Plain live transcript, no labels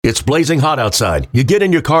It's blazing hot outside. You get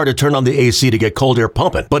in your car to turn on the AC to get cold air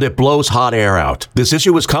pumping, but it blows hot air out. This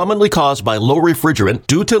issue is commonly caused by low refrigerant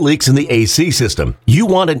due to leaks in the AC system. You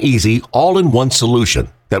want an easy, all-in-one solution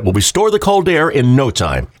that will restore the cold air in no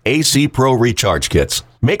time. AC Pro Recharge Kits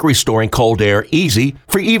make restoring cold air easy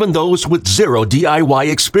for even those with zero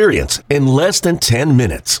DIY experience in less than 10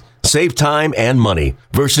 minutes. Save time and money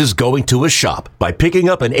versus going to a shop by picking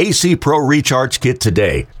up an AC Pro Recharge Kit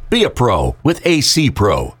today. Be a pro with AC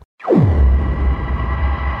Pro.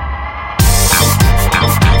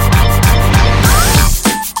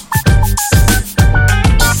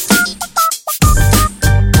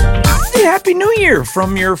 Happy New Year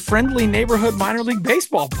from your friendly neighborhood minor league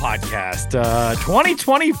baseball podcast.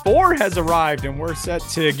 2024 has arrived, and we're set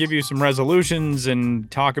to give you some resolutions and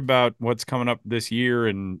talk about what's coming up this year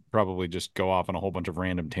and probably just go off on a whole bunch of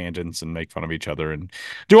random tangents and make fun of each other and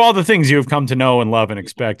do all the things you have come to know and love and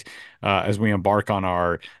expect as we embark on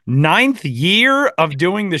our 9th year of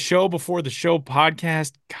doing the Show Before the Show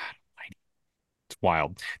podcast. God almighty. It's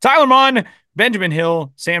wild. Tyler Munn, Benjamin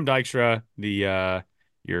Hill, Sam Dykstra,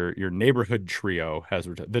 your neighborhood trio has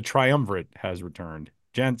returned. The triumvirate has returned.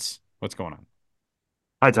 Gents, what's going on?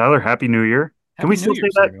 Hi, Tyler. Happy New Year. Can we still say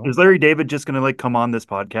that? Samuel. Is Larry David just going to come on this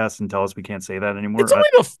podcast and tell us we can't say that anymore? It's only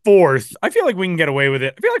the 4th. I feel like we can get away with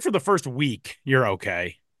it. I feel like for the first week, you're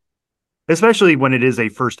okay. Especially when it is a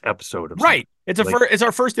first episode of right. It's it's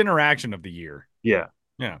our first interaction of the year. Yeah.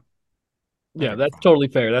 Yeah. Yeah, that's totally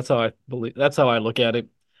fair. That's how I believe. That's how I look at it.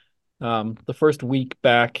 The first week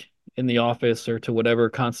back in the office or to whatever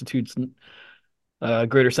constitutes a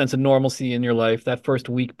greater sense of normalcy in your life, that first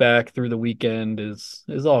week back through the weekend is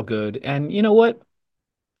all good. And you know what?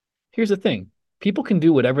 Here's the thing. People can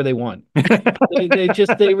do whatever they want.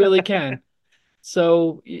 they really can.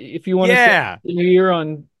 So if you want to say the New Year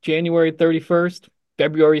on January 31st,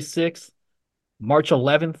 February 6th, March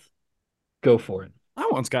 11th, go for it. I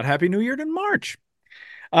once got Happy New Year in March.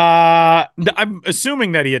 I'm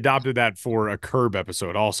assuming that he adopted that for a Curb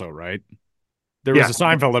episode also, right? There was a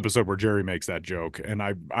Seinfeld episode where Jerry makes that joke, and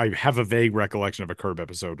I have a vague recollection of a Curb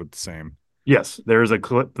episode with the same. Yes, there's a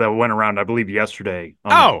clip that went around, I believe, yesterday.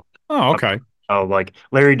 Okay. Like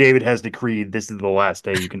Larry David has decreed this is the last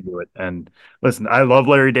day you can do it. And listen, I love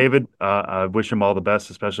Larry David. I wish him all the best,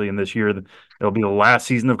 especially in this year. It'll be the last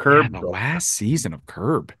season of Curb. Yeah, the last season of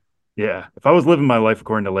Curb. Yeah, if I was living my life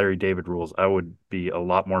according to Larry David rules, I would be a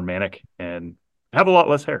lot more manic and have a lot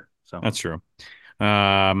less hair. So that's true.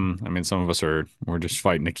 I mean, some of us we're just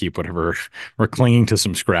fighting to keep whatever we're clinging to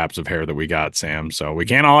some scraps of hair that we got, Sam. So we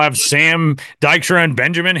can't all have Sam Dykstra and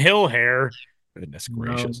Benjamin Hill hair. Goodness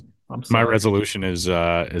gracious. I'm sorry. My resolution is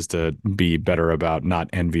to be better about not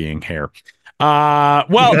envying hair.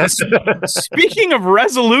 Well, speaking of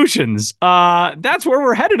resolutions, that's where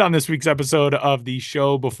we're headed on this week's episode of the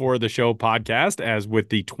Show Before the Show podcast. As with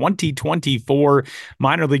the 2024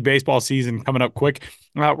 minor league baseball season coming up quick,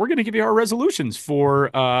 we're going to give you our resolutions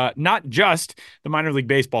for not just the minor league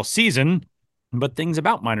baseball season, but things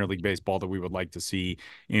about minor league baseball that we would like to see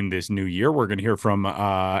in this new year. We're going to hear from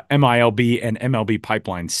MILB and MLB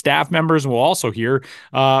Pipeline staff members. We'll also hear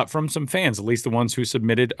from some fans, at least the ones who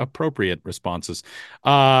submitted appropriate responses.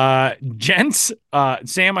 Gents,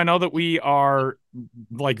 Sam, I know that we are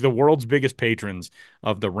like the world's biggest patrons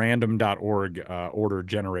of the random.org order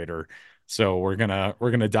generator. So we're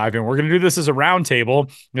gonna dive in. We're gonna do this as a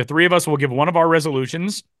roundtable. The three of us will give one of our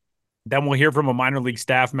resolutions. Then we'll hear from a minor league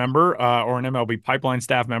staff member or an MLB Pipeline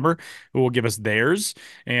staff member who will give us theirs,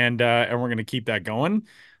 and we're going to keep that going.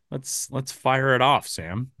 Let's fire it off,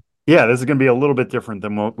 Sam. Yeah, this is going to be a little bit different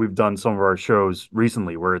than what we've done some of our shows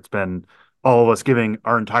recently, where it's been all of us giving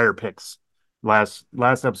our entire picks. Last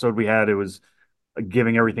episode we had, it was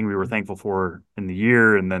giving everything we were thankful for in the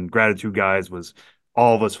year, and then Gratitude Guys was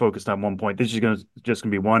all of us focused on one point. This is just going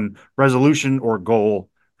to be one resolution or goal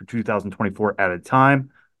for 2024 at a time.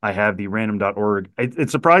 I have the random.org.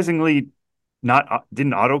 It's surprisingly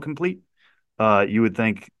didn't autocomplete. You would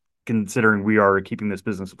think, considering we are keeping this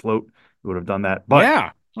business afloat, we would have done that. But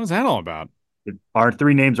yeah, what's that all about? Our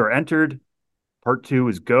three names are entered. Part 2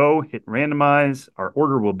 is go, hit randomize. Our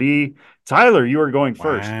order will be Tyler, you are going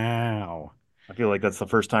first. Wow. I feel like that's the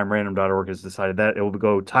first time random.org has decided that. It will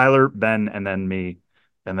go Tyler, Ben, and then me.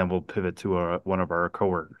 And then we'll pivot to one of our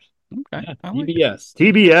coworkers. Okay. Yeah, TBS.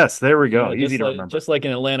 TBS. There we go. Yeah, Easy to remember. Just like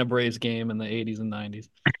an Atlanta Braves game in the 80s and 90s.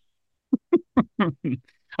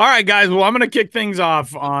 All right, guys. Well, I'm going to kick things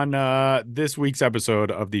off on this week's episode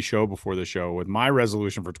of the show before the show with my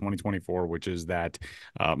resolution for 2024, which is that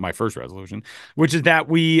my first resolution, which is that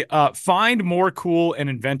we find more cool and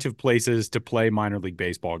inventive places to play minor league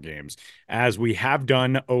baseball games, as we have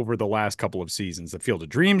done over the last couple of seasons. The Field of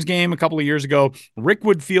Dreams game a couple of years ago,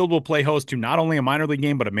 Rickwood Field will play host to not only a minor league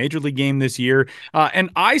game, but a major league game this year. And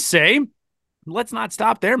I say, let's not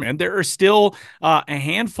stop there, man. There are still a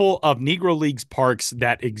handful of Negro Leagues parks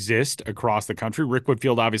that exist across the country. Rickwood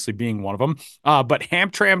Field, obviously, being one of them. But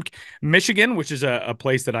Hamtramck, Michigan, which is a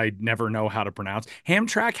place that I never know how to pronounce.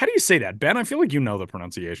 Hamtramck, how do you say that, Ben? I feel like you know the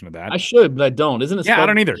pronunciation of that. I should, but I don't. Isn't it? Yeah, I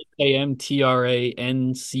don't either. Hamtranck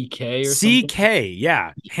or something? CK,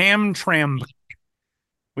 yeah. Hamtramck.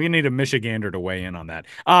 We need a Michigander to weigh in on that.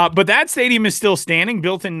 But that stadium is still standing,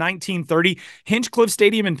 built in 1930. Hinchcliffe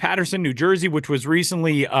Stadium in Paterson, New Jersey, which was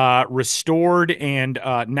recently restored and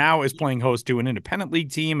now is playing host to an independent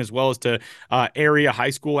league team, as well as to area high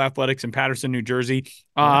school athletics in Paterson, New Jersey.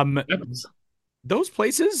 Those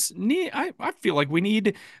places I feel like we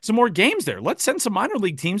need some more games there. Let's send some minor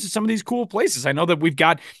league teams to some of these cool places. I know that we've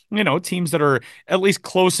got, teams that are at least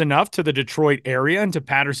close enough to the Detroit area and to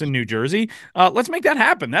Paterson, New Jersey. Let's make that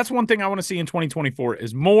happen. That's one thing I want to see in 2024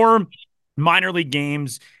 is more minor league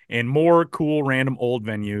games and more cool random old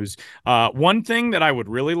venues. One thing that I would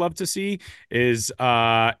really love to see is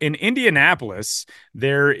in Indianapolis,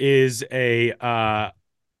 there is a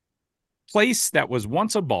place that was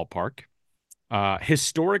once a ballpark.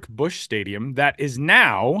 Historic Busch Stadium that is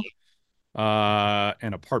now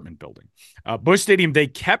an apartment building. Busch Stadium, they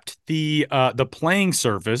kept the playing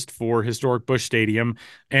surface for historic Busch Stadium,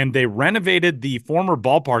 and they renovated the former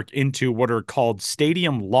ballpark into what are called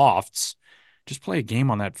stadium lofts. Just play a game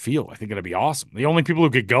on that field. I think it'd be awesome. The only people who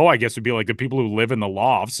could go, I guess, would be like the people who live in the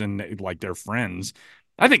lofts and like their friends.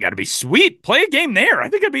 I think that'd be sweet. Play a game there. I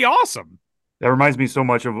think it'd be awesome. That reminds me so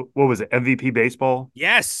much of, what was it, MVP baseball?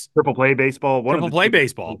 Yes. Triple Play baseball? Triple Play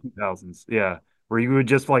baseball. 2000s. Yeah. Where you would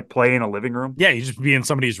just like play in a living room. Yeah, you just be in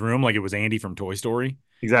somebody's room like it was Andy from Toy Story.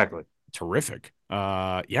 Exactly. Terrific.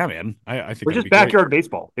 Yeah, man. I think we're just backyard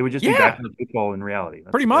baseball. It would just be backyard baseball in reality.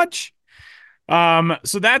 Pretty much.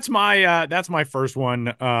 So that's my first one.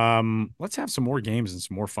 Let's have some more games and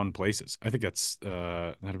some more fun places. I think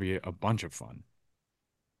that'll be a bunch of fun.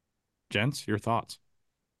 Gents, your thoughts?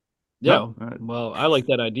 Yeah, well, I like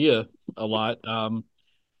that idea a lot.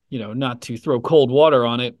 Not to throw cold water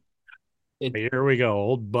on it. Here we go,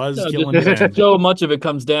 old Buzz killing. So much of it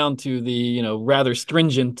comes down to the rather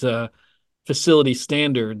stringent facility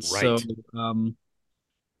standards. Right. So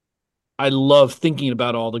I love thinking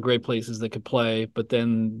about all the great places that could play, but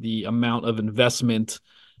then the amount of investment,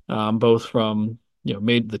 both from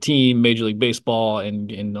the team, Major League Baseball,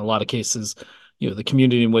 and in a lot of cases, the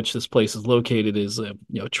community in which this place is located is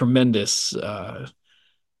tremendous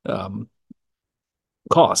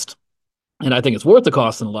cost, and I think it's worth the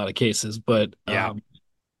cost in a lot of cases. But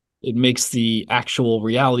it makes the actual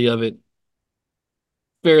reality of it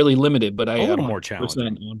fairly limited. But I am more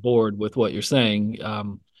challenging on board with what you're saying.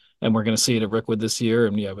 And we're going to see it at Rickwood this year.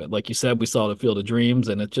 And like you said, we saw it at Field of Dreams,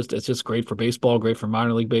 and it's just great for baseball, great for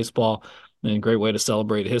minor league baseball, and a great way to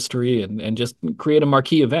celebrate history and just create a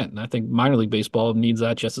marquee event. And I think minor league baseball needs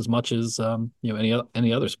that just as much as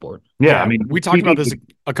any other sport. Yeah, I mean, we talked about this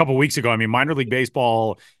a couple of weeks ago. I mean, minor league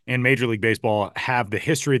baseball and Major League Baseball have the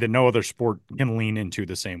history that no other sport can lean into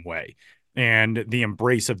the same way. And the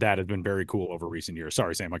embrace of that has been very cool over recent years.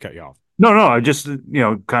 Sorry, Sam, I cut you off. No, I just,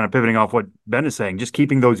 kind of pivoting off what Ben is saying, just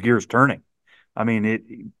keeping those gears turning. I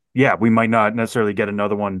mean, we might not necessarily get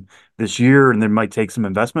another one this year, and there might take some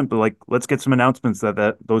investment, but let's get some announcements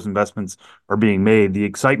that those investments are being made. The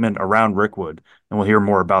excitement around Rickwood, and we'll hear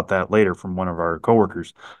more about that later from one of our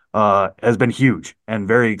coworkers, has been huge and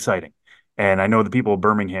very exciting. And I know the people of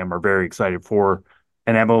Birmingham are very excited for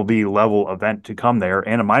an MLB level event to come there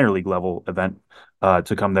and a minor league level event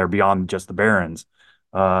to come there beyond just the Barons.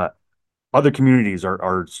 Other communities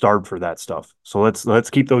are starved for that stuff. So let's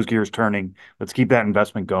keep those gears turning. Let's keep that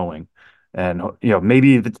investment going. And,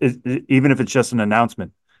 maybe even if it's just an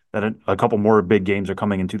announcement that a couple more big games are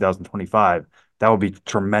coming in 2025, that would be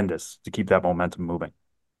tremendous to keep that momentum moving.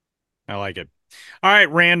 I like it. All right,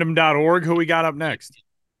 random.org. Who we got up next?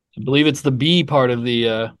 I believe it's the B part of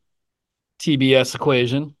the TBS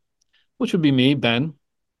equation, which would be me, Ben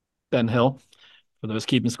Hill, for those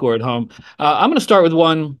keeping score at home. I'm going to start with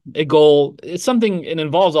a goal. It's something, it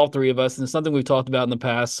involves all three of us, and it's something we've talked about in the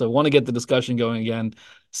past. So I want to get the discussion going again,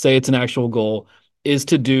 say it's an actual goal, is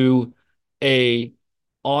to do a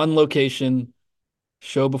on-location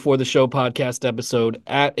show before the show podcast episode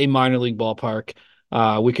at a minor league ballpark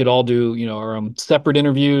We could all do, our separate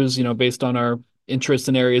interviews, based on our interests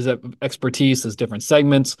and areas of expertise as different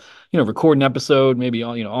segments, record an episode, maybe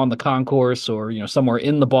on, on the concourse or, somewhere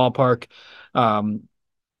in the ballpark. Um,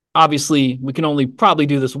 Obviously, we can only probably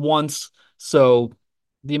do this once. So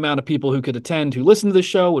the amount of people who could attend who listen to the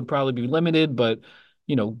show would probably be limited, but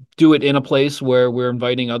do it in a place where we're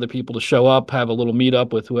inviting other people to show up, have a little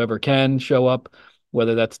meetup with whoever can show up,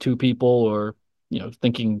 whether that's two people or,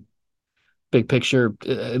 thinking big picture,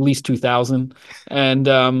 at least 2,000, and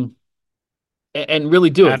really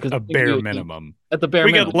do it at a bare minimum. At the bare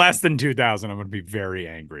minimum, we get less than 2,000. I'm going to be very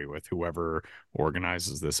angry with whoever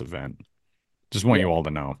organizes this event. Just want you all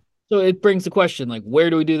to know. So it brings the question, like, where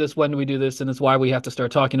do we do this? When do we do this? And it's why we have to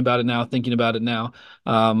start talking about it now, thinking about it now.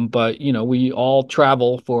 But we all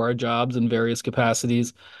travel for our jobs in various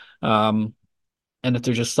capacities. And if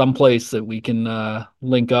there's just some place that we can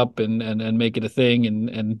link up and make it a thing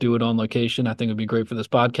and do it on location, I think it'd be great for this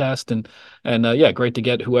podcast. And yeah, great to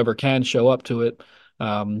get whoever can show up to it.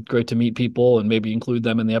 Great to meet people and maybe include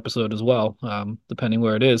them in the episode as well, depending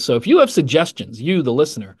where it is. So if you have suggestions, you, the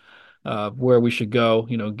listener, where we should go,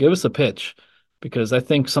 give us a pitch, because I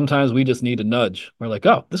think sometimes we just need a nudge. We're like,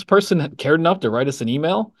 oh, this person cared enough to write us an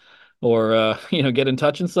email or, get in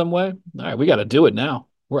touch in some way. All right, we got to do it now.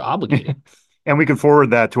 We're obligated. And we can forward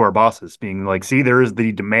that to our bosses, being like, see, there is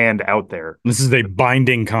the demand out there. This is a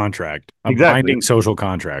binding contract, a binding social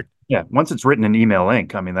contract. Yeah. Once it's written in email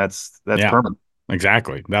ink, I mean, that's permanent.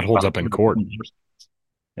 Exactly. That holds up in court.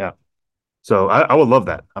 Yeah. So I would love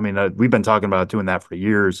that. I mean, we've been talking about doing that for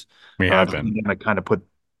years. We have been. I kind of put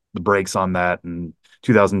the brakes on that. And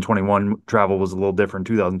 2021 travel was a little different.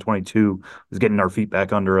 2022 was getting our feet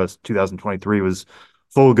back under us. 2023 was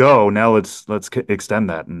full go. Now let's extend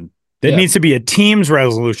that. And it needs to be a team's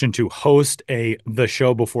resolution to host the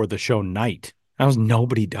show before the show night. How's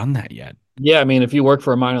nobody done that yet? Yeah, I mean, if you work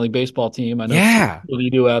for a minor league baseball team, I know what you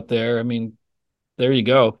do out there. I mean, there you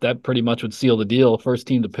go. That pretty much would seal the deal. First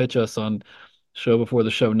team to pitch us on show before the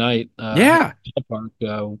show night.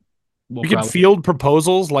 We could field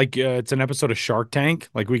proposals like it's an episode of Shark Tank.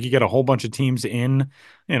 Like we could get a whole bunch of teams in,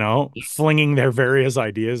 flinging their various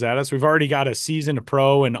ideas at us. We've already got a seasoned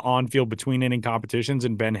pro and on-field between inning competitions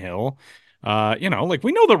in Ben Hill. Like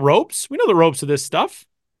we know the ropes. We know the ropes of this stuff.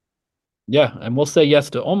 Yeah, and we'll say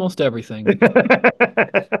yes to almost everything.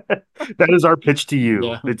 That is our pitch to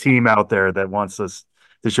you, the team out there that wants us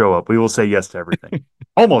to show up. We will say yes to everything.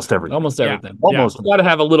 Almost everything. Almost everything. Yeah. Almost. Got to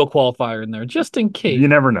have a little qualifier in there just in case. You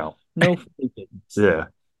never know. No. Yeah.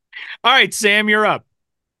 All right, Sam, you're up.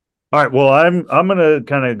 All right. Well, I'm gonna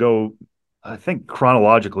kind of go, I think,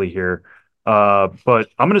 chronologically here. But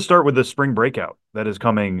I'm gonna start with the spring breakout that is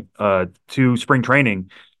coming to spring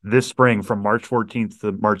training this spring from March 14th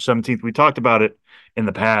to March 17th. We talked about it in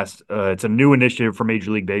the past. It's a new initiative for Major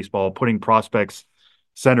League Baseball, putting prospects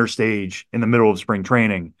center stage in the middle of spring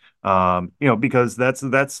training. Because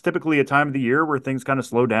that's typically a time of the year where things kind of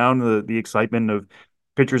slow down. The excitement of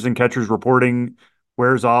pitchers and catchers reporting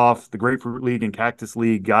wears off. The Grapefruit League and Cactus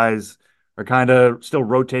League guys are kind of still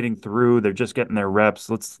rotating through. They're just getting their reps.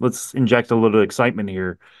 Let's inject a little excitement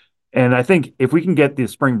here. And I think if we can get the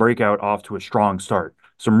spring breakout off to a strong start,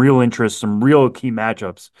 some real interest, some real key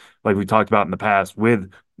matchups, like we talked about in the past,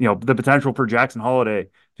 with the potential for Jackson Holliday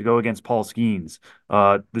to go against Paul Skeens.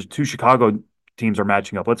 The two Chicago teams are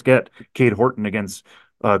matching up. Let's get Cade Horton against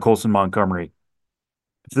Colson Montgomery.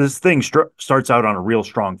 If this thing starts out on a real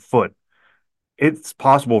strong foot, it's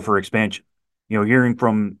possible for expansion. Hearing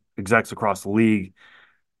from execs across the league,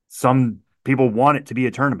 some people want it to be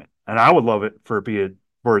a tournament, and I would love it for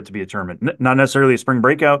it to be a tournament, not necessarily a spring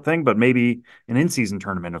breakout thing, but maybe an in-season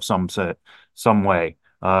tournament of some way.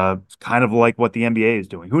 Kind of like what the NBA is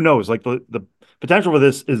doing. Who knows? Like the potential for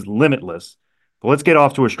this is limitless. But let's get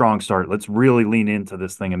off to a strong start. Let's really lean into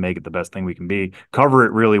this thing and make it the best thing we can be. Cover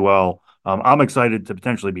it really well. I'm excited to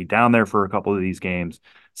potentially be down there for a couple of these games,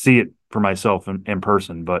 see it for myself in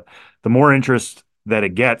person. But the more interest that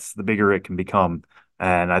it gets, the bigger it can become.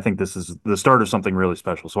 And I think this is the start of something really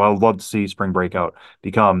special. So I would love to see Spring Breakout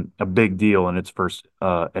become a big deal in its first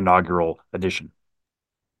inaugural edition.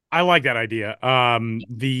 I like that idea.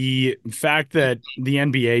 The fact that the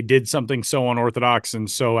NBA did something so unorthodox and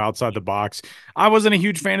so outside the box. I wasn't a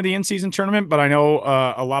huge fan of the in-season tournament, but I know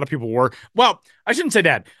a lot of people were. Well, I shouldn't say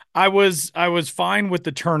that. I was fine with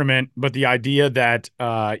the tournament, but the idea that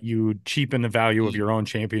you cheapen the value of your own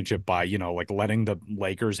championship by, like letting the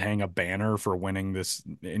Lakers hang a banner for winning this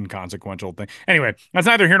inconsequential thing. Anyway, that's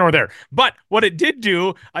neither here nor there. But what it did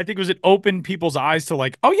do, I think, was it opened people's eyes to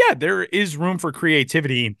like, oh yeah, there is room for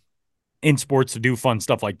creativity in sports to do fun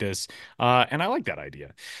stuff like this. And I like that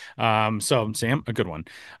idea. So Sam, a good one.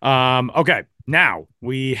 Okay. Now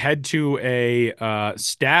we head to a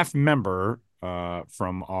staff member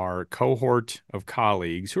from our cohort of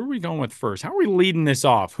colleagues. Who are we going with first? How are we leading this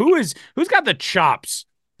off? Who's got the chops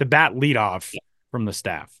to bat lead off from the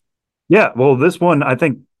staff? Yeah, well, this one I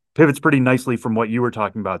think pivots pretty nicely from what you were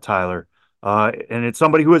talking about, Tyler. And it's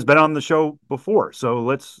somebody who has been on the show before. So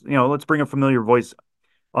let's bring a familiar voice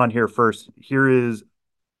on here first. Here is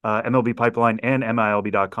MLB Pipeline and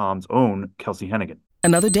MILB.com's own Kelsey Hennigan.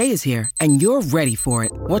 Another day is here, and you're ready for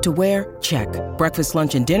it. What to wear? Check. Breakfast,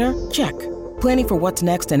 lunch, and dinner? Check. Planning for what's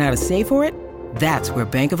next and how to save for it? That's where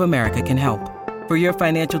Bank of America can help. For your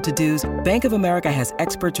financial to-dos, Bank of America has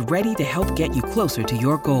experts ready to help get you closer to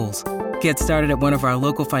your goals. Get started at one of our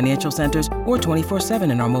local financial centers or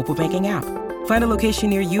 24/7 in our mobile banking app. Find a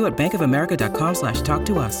location near you at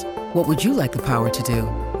bankofamerica.com/talktous. What would you like the power to do?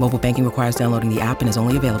 Mobile banking requires downloading the app and is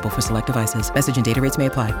only available for select devices. Message and data rates may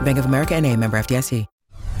apply. Bank of America N.A., member FDIC.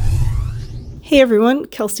 Hey everyone,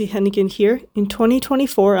 Kelsey Hennigan here. In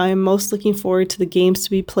 2024, I am most looking forward to the games to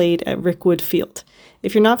be played at Rickwood Field.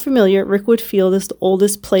 If you're not familiar, Rickwood Field is the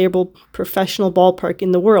oldest playable professional ballpark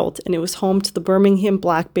in the world, and it was home to the Birmingham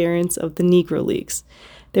Black Barons of the Negro Leagues.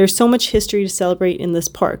 There's so much history to celebrate in this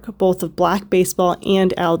park, both of Black baseball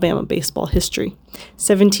and Alabama baseball history.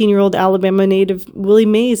 17-year-old Alabama native Willie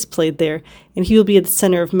Mays played there, and he will be at the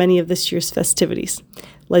center of many of this year's festivities.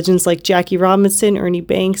 Legends like Jackie Robinson, Ernie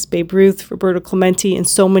Banks, Babe Ruth, Roberto Clemente, and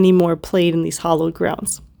so many more played in these hallowed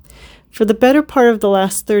grounds. For the better part of the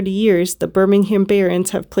last 30 years, the Birmingham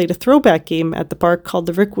Barons have played a throwback game at the park called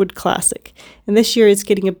the Rickwood Classic, and this year it's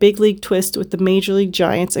getting a big league twist with the Major League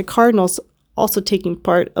Giants and Cardinals also taking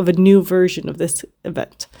part of a new version of this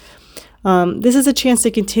event. This is a chance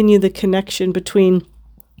to continue the connection between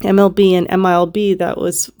MLB and MILB that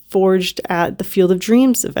was forged at the Field of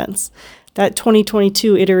Dreams events. That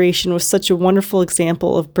 2022 iteration was such a wonderful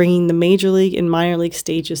example of bringing the major league and minor league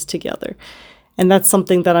stages together. And that's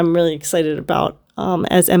something that I'm really excited about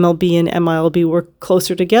as MLB and MILB work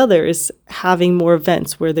closer together, is having more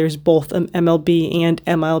events where there's both an MLB and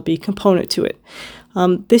MILB component to it.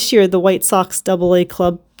 This year, the White Sox AA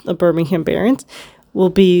club, the Birmingham Barons, will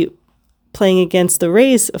be playing against the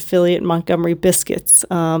Rays affiliate Montgomery Biscuits.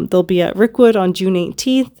 They'll be at Rickwood on June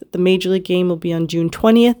 18th. The Major League game will be on June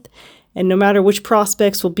 20th. And no matter which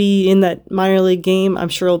prospects will be in that minor league game, I'm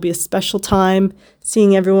sure it'll be a special time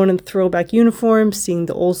seeing everyone in the throwback uniforms, seeing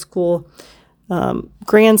the old school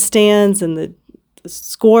grandstands and the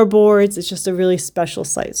scoreboards. It's just a really special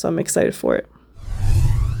sight, so I'm excited for it.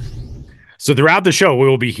 So throughout the show, we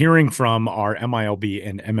will be hearing from our MILB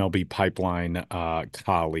and MLB Pipeline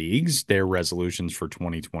colleagues, their resolutions for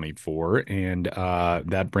 2024. And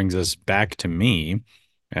that brings us back to me.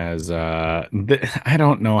 As I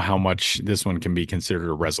don't know how much this one can be considered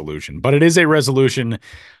a resolution, but it is a resolution,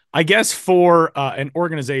 I guess, for an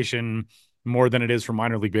organization more than it is for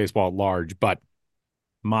minor league baseball at large. But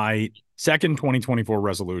my second 2024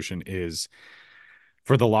 resolution is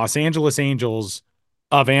for the Los Angeles Angels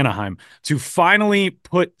of Anaheim to finally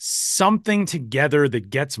put something together that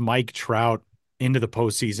gets Mike Trout into the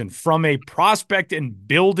postseason from a prospect and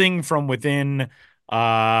building from within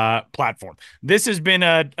platform. This has been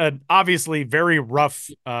a obviously very rough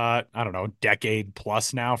decade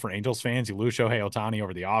plus now for Angels fans. You lose Shohei Ohtani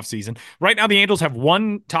over the offseason. Right now the Angels have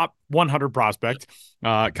one top 100 prospect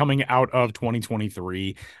coming out of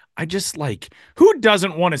 2023. I just who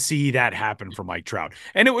doesn't want to see that happen for Mike Trout?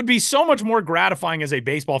 And it would be so much more gratifying as a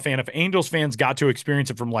baseball fan if Angels fans got to experience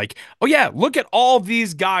it from oh yeah, look at all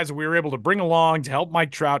these guys we were able to bring along to help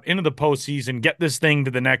Mike Trout into the postseason, get this thing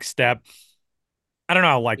to the next step. I don't know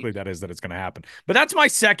how likely that is that it's going to happen, but that's my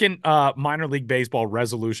second minor league baseball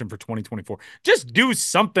resolution for 2024. Just do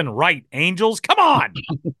something right, Angels. Come on.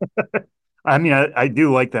 I mean, I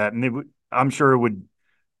do like that. And I'm sure it would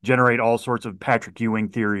generate all sorts of Patrick Ewing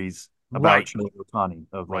theories about Shohei Ohtani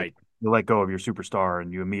of you let go of your superstar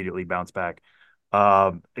and you immediately bounce back.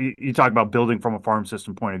 You talk about building from a farm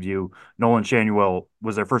system point of view. Nolan Schanuel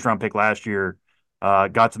was their first round pick last year.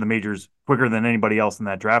 Got to the majors quicker than anybody else in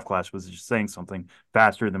that draft class, was just saying something,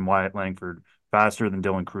 faster than Wyatt Langford, faster than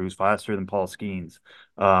Dylan Cruz, faster than Paul Skeens.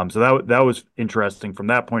 So that was interesting from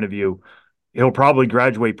that point of view. He'll probably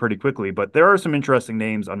graduate pretty quickly, but there are some interesting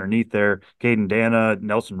names underneath there. Caden Dana,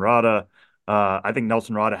 Nelson Rada. I think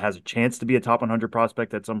Nelson Rada has a chance to be a top 100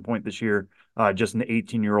 prospect at some point this year. Just an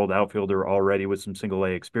 18-year-old outfielder already with some single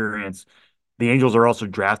A experience. The Angels are also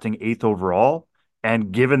drafting 8th overall,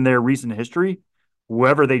 and given their recent history,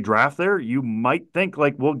 whoever they draft there, you might think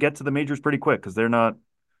we'll get to the majors pretty quick because they're not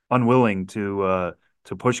unwilling to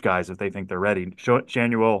to push guys if they think they're ready.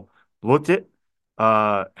 Shanuel looked it,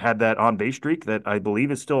 had that on base streak that I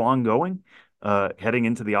believe is still ongoing, heading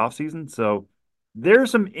into the offseason. So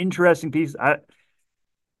there's some interesting pieces.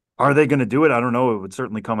 Are they going to do it? I don't know. It would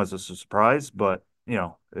certainly come as a surprise, but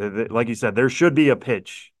like you said, there should be a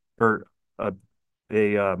pitch or a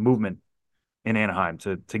movement in Anaheim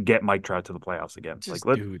to get Mike Trout to the playoffs again. Just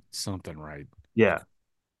do something right. Yeah.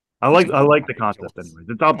 I like the concept anyways.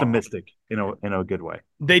 It's optimistic in a good way.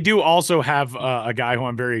 They do also have a guy who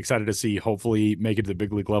I'm very excited to see hopefully make it to the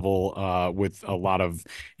big league level with a lot of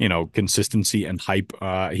consistency and hype.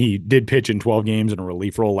 He did pitch in 12 games in a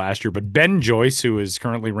relief role last year, but Ben Joyce, who is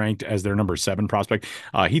currently ranked as their number 7 prospect,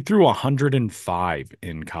 he threw 105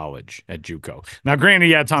 in college at JUCO. Now, granted,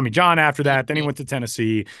 he had Tommy John after that. Then he went to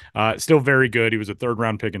Tennessee. Still very good. He was a 3rd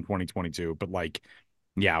round pick in 2022. But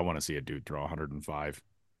I want to see a dude throw 105.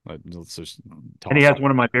 Let's just and he has one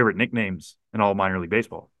of my favorite nicknames in all minor league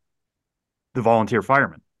baseball, the Volunteer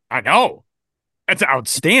Fireman. I know. That's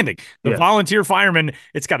outstanding. The Volunteer Fireman,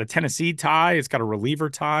 it's got a Tennessee tie. It's got a reliever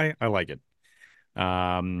tie. I like it.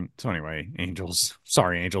 So anyway, Angels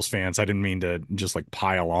fans, I didn't mean to just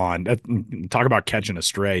pile on. Talk about catching a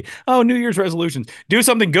stray. Oh, New Year's resolutions. Do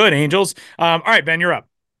something good, Angels. All right, Ben, you're up.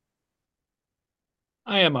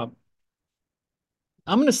 I am up.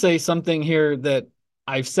 I'm going to say something here that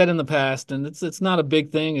I've said in the past, and it's not a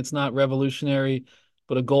big thing. It's not revolutionary,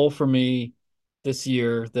 but a goal for me this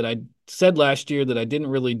year that I said last year that I didn't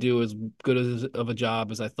really do as good of a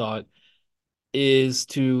job as I thought is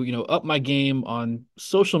to, up my game on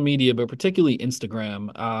social media, but particularly Instagram.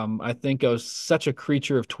 I think I was such a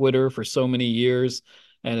creature of Twitter for so many years,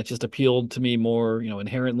 and it just appealed to me more,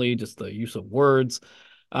 inherently, just the use of words.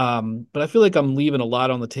 But I feel like I'm leaving a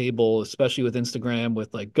lot on the table, especially with Instagram,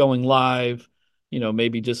 with going live,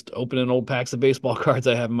 maybe just opening old packs of baseball cards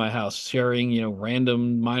I have in my house, sharing,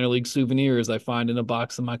 random minor league souvenirs I find in a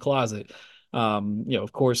box in my closet.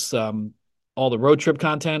 Of course, all the road trip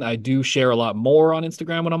content, I do share a lot more on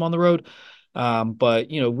Instagram when I'm on the road. But,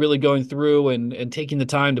 really going through and taking the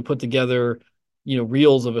time to put together,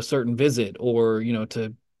 reels of a certain visit or,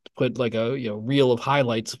 to put a, reel of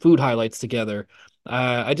highlights, food highlights together.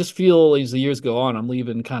 I just feel as the years go on, I'm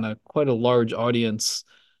leaving kind of quite a large audience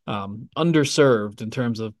underserved in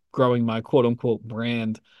terms of growing my quote unquote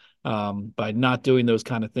brand by not doing those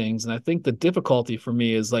kind of things. And I think the difficulty for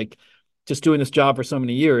me is just doing this job for so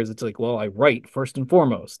many years. It's well, I write first and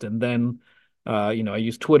foremost, and then I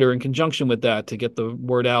use Twitter in conjunction with that to get the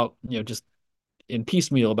word out, just in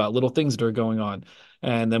piecemeal about little things that are going on.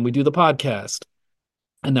 And then we do the podcast,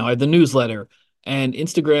 and now I have the newsletter. And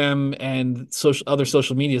Instagram and other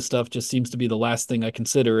social media stuff just seems to be the last thing I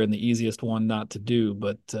consider and the easiest one not to do.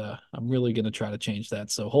 But I'm really going to try to change that.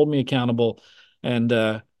 So hold me accountable. And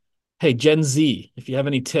hey, Gen Z, if you have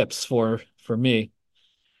any tips for me,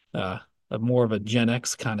 I'm more of a Gen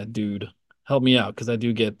X kind of dude, help me out because I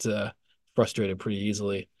do get frustrated pretty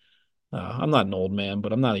easily. I'm not an old man,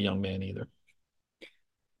 but I'm not a young man either.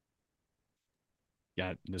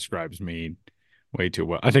 Yeah, it describes me way too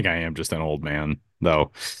well. I think I am just an old man,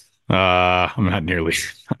 though. I'm not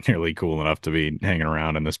nearly cool enough to be hanging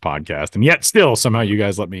around in this podcast, and yet still somehow you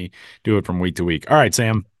guys let me do it from week to week. All right,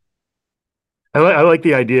 Sam. I like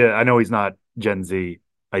the idea. I know he's not Gen Z.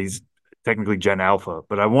 He's technically Gen Alpha,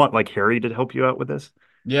 but I want Harry to help you out with this.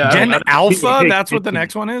 Yeah, Gen Alpha. That's what the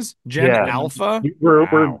next one is. Gen Alpha. We're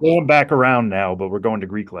going back around now, but we're going to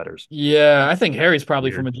Greek letters. Yeah, I think Harry's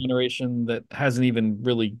probably from a generation that hasn't even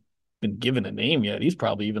really been given a name yet. He's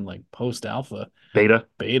probably even post alpha. Beta.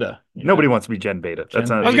 Nobody wants to be Gen Beta.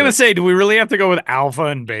 I was gonna say, do we really have to go with alpha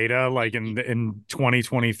and beta in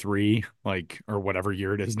 2023, or whatever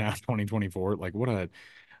year it is now, 2024? What a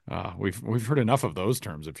we've heard enough of those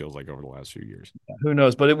terms, it feels like, over the last few years. Who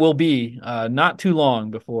knows? But it will be not too long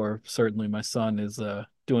before certainly my son is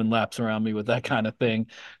doing laps around me with that kind of thing.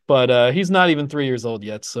 But he's not even 3 years old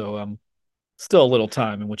yet, so still a little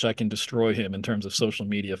time in which I can destroy him in terms of social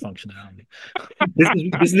media functionality. This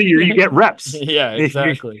is the year you get reps. Yeah,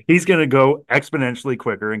 exactly. He's going to go exponentially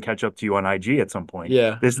quicker and catch up to you on IG at some point.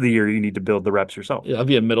 Yeah. This is the year you need to build the reps yourself. Yeah, I'll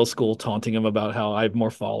be in middle school taunting him about how I have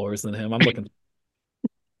more followers than him. I'm looking.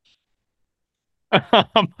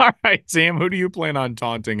 All right, Sam, who do you plan on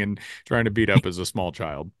taunting and trying to beat up as a small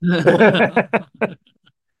child?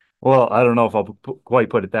 Well, I don't know if I'll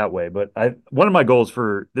quite put it that way, but one of my goals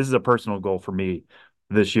this is a personal goal for me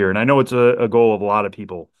this year, and I know it's a goal of a lot of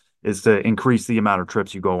people, is to increase the amount of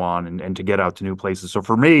trips you go on and to get out to new places. So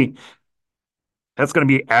for me, that's going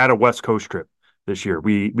to be add a West Coast trip this year.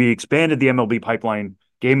 We expanded the MLB pipeline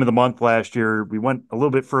game of the month last year. We went a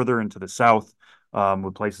little bit further into the South.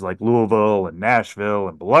 with places like Louisville and Nashville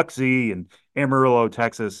and Biloxi and Amarillo,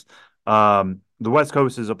 Texas. The West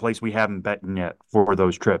Coast is a place we haven't been yet for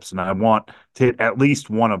those trips, and I want to hit at least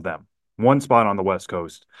one of them, one spot on the West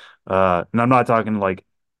Coast. And I'm not talking like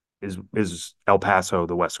is El Paso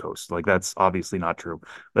the West Coast? Like that's obviously not true.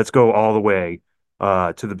 Let's go all the way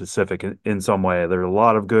to the Pacific in some way. There are a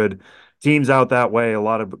lot of good teams out that way, a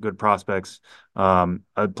lot of good prospects,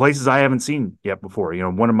 places I haven't seen yet before. You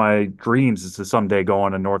know, one of my dreams is to someday go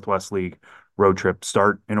on a Northwest League road trip,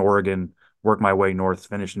 start in Oregon, work my way north,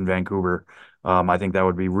 finish in Vancouver. I think that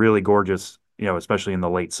would be really gorgeous, you know, especially in the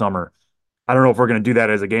late summer. I don't know if we're going to do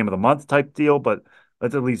that as a game of the month type deal, but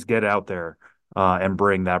let's at least get out there and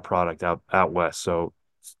bring that product out west. So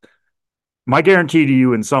my guarantee to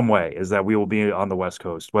you in some way is that we will be on the West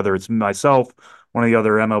Coast, whether it's myself, one of the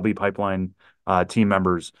other MLB Pipeline team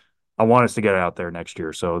members. I want us to get out there next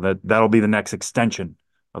year. So that'll be the next extension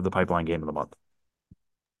of the Pipeline Game of the Month.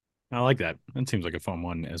 I like that. That seems like a fun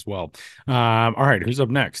one as well. All right, who's up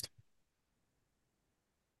next?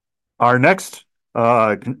 Our next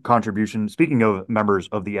contribution, speaking of members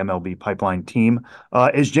of the MLB Pipeline team,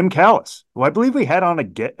 is Jim Callis, who I believe we had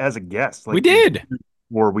on as a guest. We did.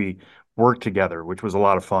 Where we worked together, which was a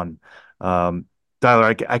lot of fun. Tyler,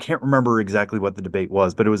 I can't remember exactly what the debate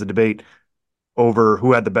was, but it was a debate over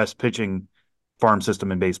who had the best pitching farm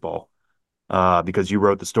system in baseball. Because you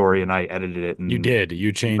wrote the story and I edited it. And you did.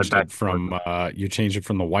 You changed it from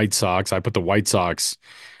the White Sox. I put the White Sox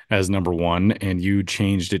as number one, and you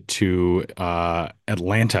changed it to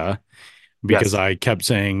Atlanta because I kept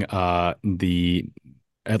saying the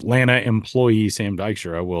Atlanta employee Sam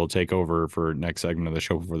Dykstra will take over for next segment of the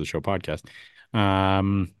Show Before the Show podcast.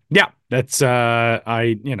 Yeah, that's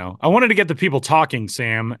I wanted to get the people talking,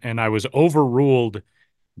 Sam, and I was overruled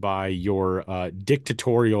by your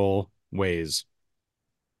dictatorial ways.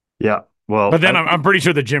 Yeah. Well, but then I'm pretty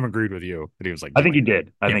sure that Jim agreed with you. That he was like, I think he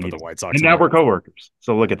did. I think the White Sox. And now we're coworkers.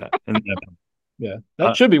 So look at that. Yeah,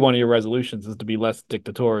 that should be one of your resolutions, is to be less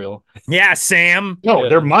dictatorial. Yeah, Sam. No,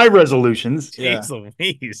 they're my resolutions. Jeez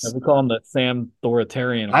Louise. We call them the Sam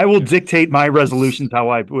authoritarian. I will dictate my resolutions how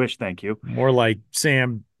I wish. Thank you. More like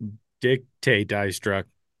Sam dictate Dykstra.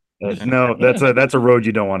 No, that's a road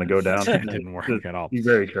you don't want to go down. It didn't work at all. Be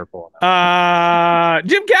very careful.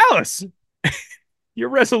 Jim Callis, your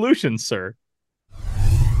resolution, sir.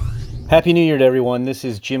 Happy New Year to everyone. This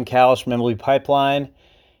is Jim Callis from MLB Pipeline.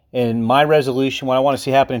 And my resolution, what I want to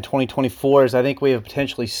see happen in 2024 is I think we have a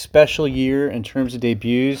potentially special year in terms of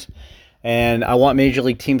debuts. And I want Major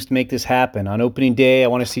League teams to make this happen. On opening day, I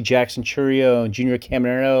want to see Jackson Chourio and Junior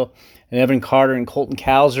Caminero and Evan Carter and Colton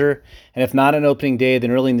Cowser. And if not on opening day,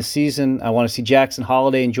 then early in the season, I want to see Jackson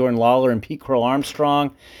Holliday and Jordan Lawler and Pete Crow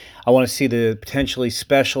Armstrong. I want to see the potentially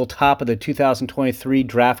special top of the 2023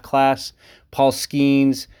 draft class, Paul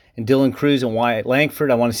Skeens and Dylan Cruz and Wyatt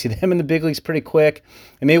Langford. I want to see them in the big leagues pretty quick.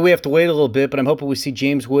 And maybe we have to wait a little bit, but I'm hoping we see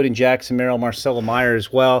James Wood and Jackson Merrill, Marcelo Meyer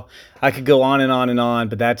as well. I could go on and on and on,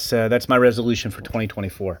 but that's my resolution for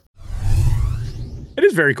 2024. It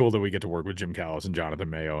is very cool that we get to work with Jim Callis and Jonathan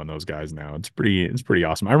Mayo and those guys now. It's pretty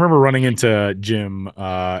awesome. I remember running into Jim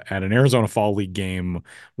at an Arizona Fall League game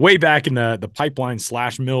way back in the Pipeline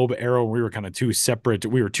 /Milb era. We were kind of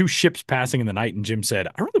we were two ships passing in the night, and Jim said,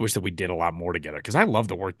 I really wish that we did a lot more together because I love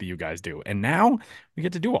the work that you guys do. And now we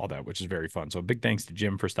get to do all that, which is very fun. So big thanks to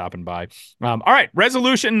Jim for stopping by. All right,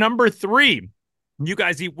 resolution number 3. You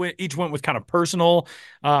guys each went with kind of personal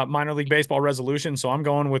minor league baseball resolution. So I'm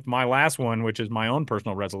going with my last one, which is my own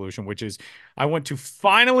personal resolution, which is I want to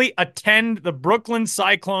finally attend the Brooklyn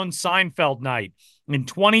Cyclone Seinfeld night in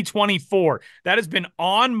 2024. That has been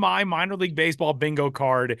on my minor league baseball bingo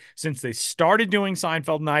card since they started doing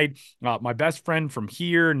Seinfeld night. My best friend from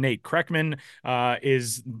here, Nate Kreckman,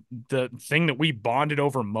 is the thing that we bonded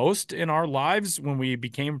over most in our lives when we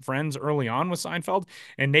became friends early on with Seinfeld.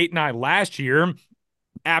 And Nate and I last year,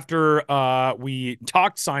 after we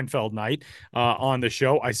talked Seinfeld night on the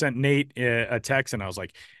show, I sent Nate a text and I was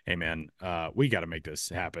like, hey man, we got to make this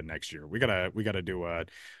happen next year. We gotta do a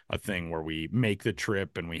thing where we make the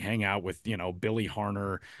trip and we hang out with, Billy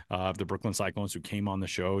Harner of the Brooklyn Cyclones, who came on the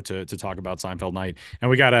show to talk about Seinfeld night.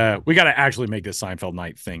 And we gotta actually make this Seinfeld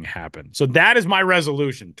night thing happen. So that is my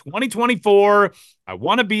resolution. 2024. I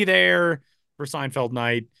want to be there for Seinfeld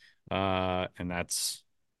night. And that's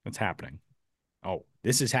happening. Oh,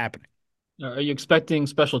 this is happening. Are you expecting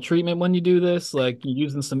special treatment when you do this? Like you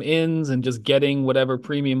using some ins and just getting whatever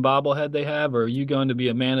premium bobblehead they have? Or are you going to be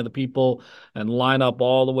a man of the people and line up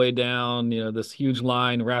all the way down, this huge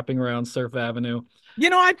line wrapping around Surf Avenue?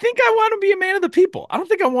 I think I want to be a man of the people. I don't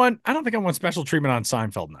think I want special treatment on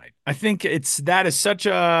Seinfeld night. I think it's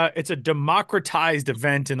a democratized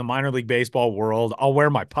event in the minor league baseball world. I'll wear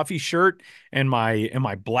my puffy shirt and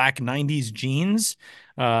my black 90s jeans.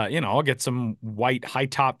 I'll get some white high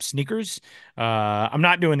top sneakers. I'm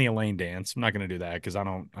not doing the Elaine dance. I'm not going to do that because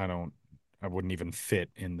I wouldn't even fit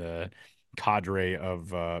in the cadre of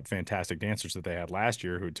fantastic dancers that they had last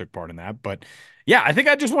year who took part in that. But yeah, I think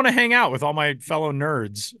I just want to hang out with all my fellow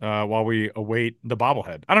nerds while we await the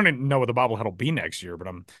bobblehead. I don't even know what the bobblehead will be next year, but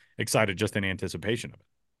I'm excited just in anticipation of it.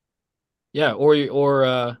 Yeah,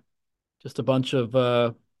 or just a bunch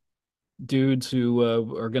of dudes who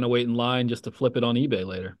are going to wait in line just to flip it on eBay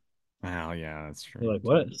later. Well, yeah, that's true. You're like,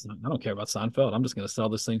 what? I don't care about Seinfeld. I'm just going to sell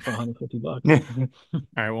this thing for $150. All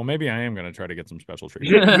right. Well, maybe I am going to try to get some special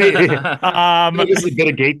treatment. It's a bit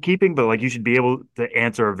of gatekeeping, but like you should be able to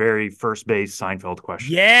answer a very first base Seinfeld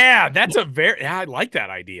question. Yeah, I like that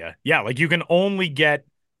idea. Yeah, like you can only get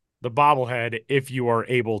the bobblehead if you are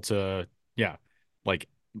able to, like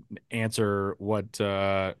answer what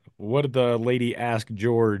did the lady ask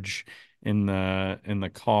George in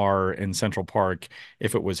the car in Central Park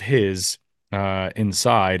if it was his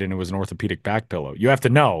inside and it was an orthopedic back pillow. You have to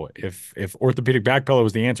know if orthopedic back pillow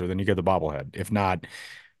is the answer, then you get the bobblehead. If not,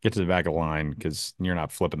 get to the back of the line because you're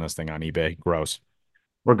not flipping this thing on eBay. Gross.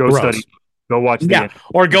 Or go study. Go watch.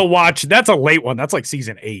 Or go watch. That's a late one. That's like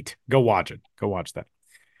season 8. Go watch it. Go watch that.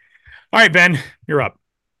 All right, Ben, you're up.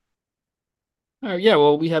 All right, yeah,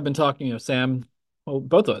 well, we have been talking, Sam,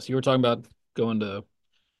 both of us. You were talking about going to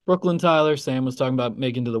Brooklyn, Tyler. Sam was talking about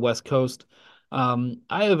making to the West Coast. I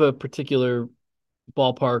have a particular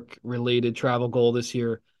ballpark-related travel goal this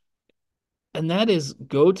year, and that is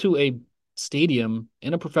go to a stadium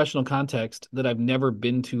in a professional context that I've never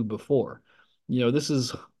been to before. This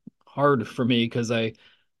is hard for me because I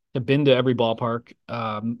have been to every ballpark,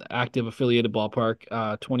 active affiliated ballpark.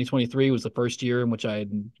 2023 was the first year in which I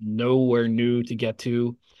had nowhere new to get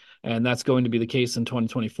to. And that's going to be the case in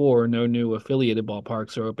 2024. No new affiliated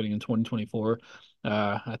ballparks are opening in 2024.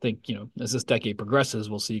 I think, as this decade progresses,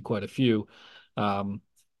 we'll see quite a few,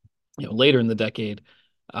 later in the decade.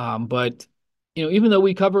 But even though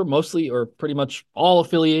we cover mostly or pretty much all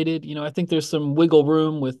affiliated, I think there's some wiggle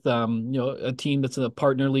room with, a team that's a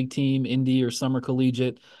partner league team, Indy or Summer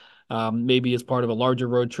Collegiate, maybe as part of a larger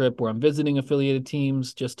road trip where I'm visiting affiliated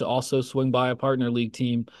teams just to also swing by a partner league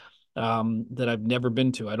team that I've never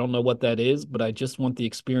been to. I don't know what that is, but I just want the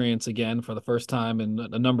experience again for the first time in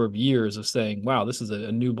a number of years of saying, wow, this is a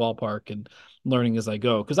new ballpark and learning as I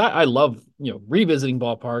go. Because I love, revisiting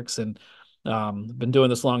ballparks and been doing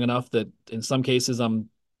this long enough that in some cases I'm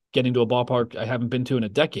getting to a ballpark I haven't been to in a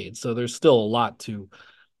decade. So there's still a lot to,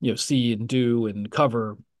 see and do and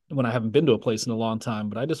cover when I haven't been to a place in a long time.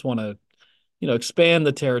 But I just want to, expand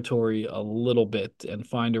the territory a little bit and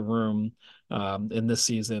find a room in this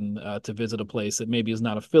season to visit a place that maybe is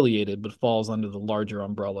not affiliated but falls under the larger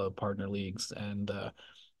umbrella of partner leagues and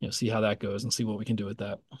see how that goes and see what we can do with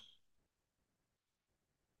that.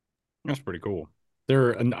 That's pretty cool.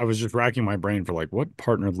 And I was just racking my brain for like what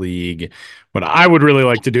partner league, but I would really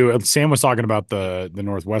like to do. Sam was talking about the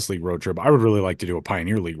Northwest League road trip. I would really like to do a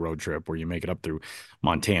Pioneer League road trip where you make it up through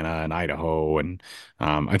Montana and Idaho, and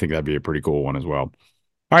I think that'd be a pretty cool one as well. All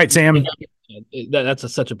right, Sam.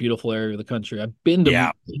 That's such a beautiful area of the country. I've been to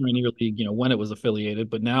Pioneer League, when it was affiliated,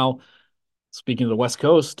 but now speaking of the West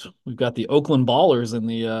Coast, we've got the Oakland Ballers in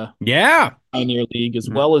the Pioneer League as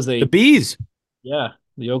well as the Bees. Yeah,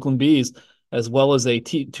 the Oakland Bees, as well as a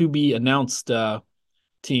to-be announced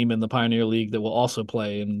team in the Pioneer League that will also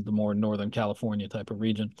play in the more Northern California type of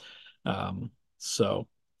region. So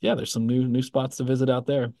yeah, there's some new spots to visit out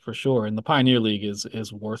there for sure. And the Pioneer League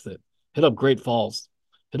is worth it. Hit up Great Falls,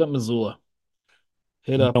 hit up Missoula,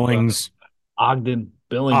 hit up Billings, Ogden,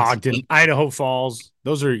 Idaho Falls.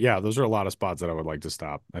 Those are a lot of spots that I would like to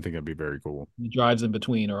stop. I think that'd be very cool. The drives in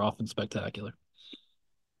between are often spectacular.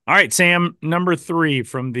 All right, Sam, number 3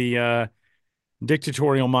 from the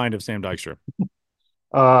dictatorial mind of Sam Dykstra.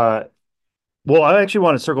 Well, I actually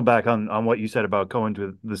want to circle back on what you said about going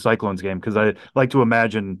to the Cyclones game because I like to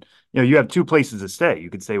imagine, you have 2 places to stay. You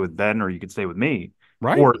could stay with Ben or you could stay with me.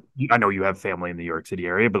 Right. Or I know you have family in the New York City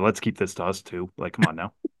area, but let's keep this to us too. Like, come on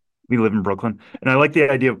now. We live in Brooklyn. And I like the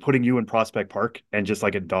idea of putting you in Prospect Park and just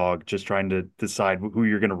like a dog, just trying to decide who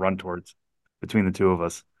you're going to run towards between the 2 of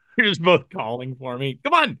us. You're just both calling for me.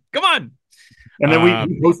 Come on. And then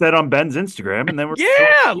we post that on Ben's Instagram, and then look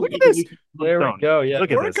at this. There we go. Yeah,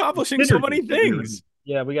 we're accomplishing so many things.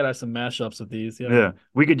 Yeah, we got to have some mashups of these. Yeah.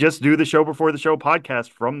 We could just do the show before the show podcast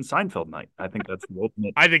from Seinfeld night. I think that's the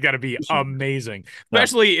ultimate. I think that'd be amazing,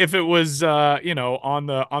 especially if it was, on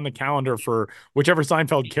the calendar for whichever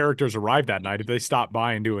Seinfeld characters arrive that night. If they stop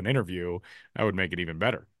by and do an interview, that would make it even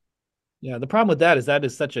better. Yeah, the problem with that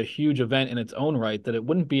is such a huge event in its own right that it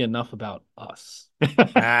wouldn't be enough about us.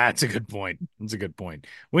 That's a good point. That's a good point.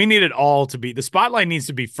 We need it all to be, the spotlight needs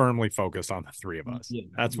to be firmly focused on the three of us. Yeah.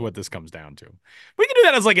 That's what this comes down to. We can do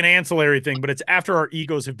that as like an ancillary thing, but it's after our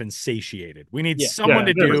egos have been satiated. We need someone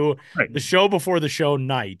to do the show before the show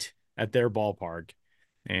night at their ballpark.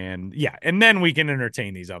 And then we can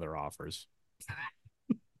entertain these other offers.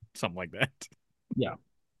 Something like that. Yeah.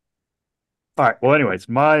 All right. Well, anyways,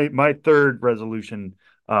 my third resolution,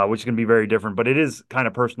 which is going to be very different, but it is kind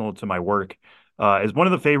of personal to my work, is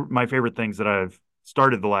one of my favorite things that I've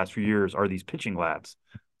started the last few years are these pitching labs.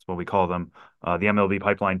 That's what we call them, the MLB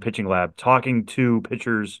Pipeline Pitching Lab, talking to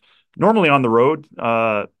pitchers normally on the road,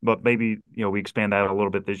 but maybe we expand that a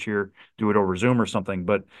little bit this year, do it over Zoom or something.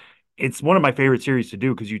 But it's one of my favorite series to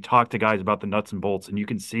do because you talk to guys about the nuts and bolts, and you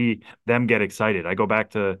can see them get excited. I go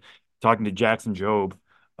back to talking to Jackson Jobe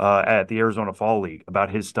at the Arizona Fall League about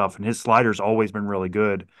his stuff, and his slider's always been really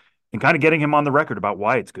good, and kind of getting him on the record about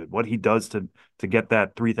why it's good, what he does to get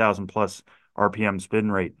that 3,000 plus RPM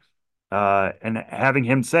spin rate, and having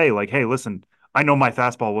him say like, "Hey, listen, I know my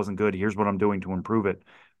fastball wasn't good. Here's what I'm doing to improve it."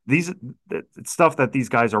 It's stuff that these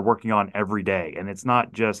guys are working on every day, and it's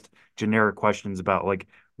not just generic questions about like,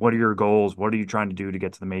 what are your goals? What are you trying to do to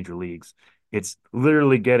get to the major leagues? It's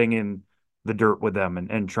literally getting in the dirt with them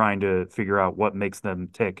and trying to figure out what makes them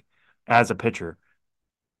tick as a pitcher.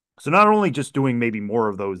 So not only just doing maybe more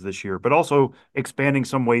of those this year, but also expanding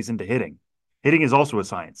some ways into hitting. Hitting is also a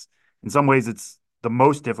science. In some ways, it's the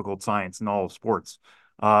most difficult science in all of sports.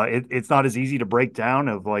 It's not as easy to break down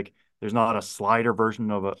of like, there's not a slider version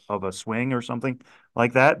of a swing or something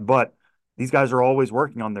like that, but these guys are always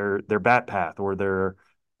working on their bat path or their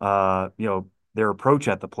approach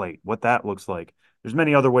at the plate, what that looks like. There's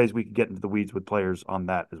many other ways we could get into the weeds with players on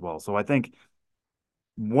that as well. So I think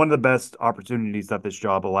one of the best opportunities that this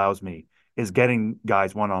job allows me is getting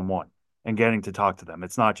guys one-on-one and getting to talk to them.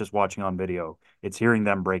 It's not just watching on video. It's hearing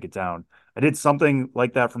them break it down. I did something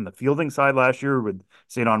like that from the fielding side last year with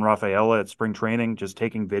Cedon Rafaela at spring training, just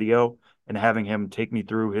taking video and having him take me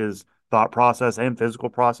through his thought process and physical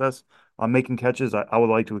process on making catches. I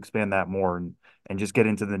would like to expand that more and just get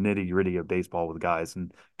into the nitty-gritty of baseball with guys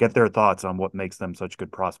and get their thoughts on what makes them such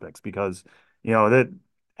good prospects, because that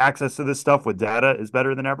access to this stuff with data is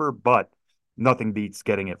better than ever, but nothing beats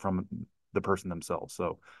getting it from the person themselves.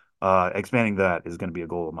 So expanding that is going to be a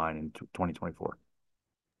goal of mine in 2024.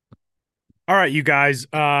 All right, you guys.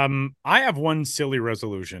 I have one silly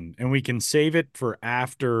resolution, and we can save it for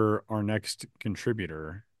after our next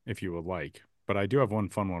contributor if you would like. But I do have one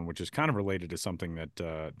fun one, which is kind of related to something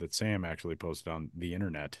that Sam actually posted on the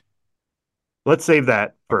internet. Let's save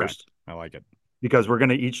that first. Okay. I like it, because we're going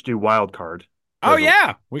to each do wild card. Oh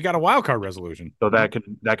yeah, we got a wild card resolution. So that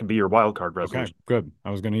could be your wild card resolution. Okay, good.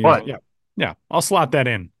 I was going to use it. Yeah. I'll slot that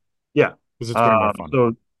in. Yeah, because it's way more fun.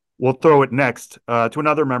 So we'll throw it next to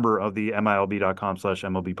another member of the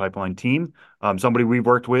MILB.com/MLB Pipeline team. Somebody we've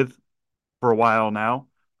worked with for a while now.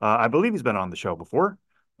 I believe he's been on the show before.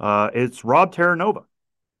 It's Rob Terranova,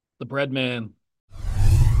 the bread man.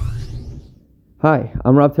 Hi,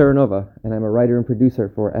 I'm Rob Terranova, and I'm a writer and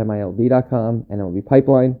producer for MILB.com and MLB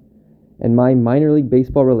Pipeline. And my minor league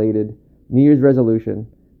baseball related New Year's resolution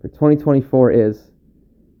for 2024 is,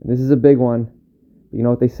 and this is a big one, but you know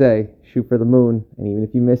what they say, shoot for the moon, and even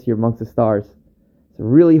if you miss, you're amongst the stars. So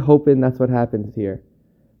really hoping that's what happens here.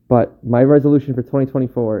 But my resolution for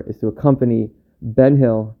 2024 is to accompany Ben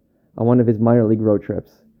Hill on one of his minor league road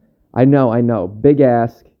trips. I know, big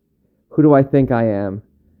ask. Who do I think I am?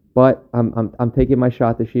 But I'm taking my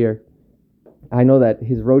shot this year. I know that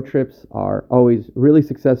his road trips are always really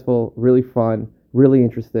successful, really fun, really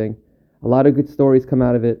interesting. A lot of good stories come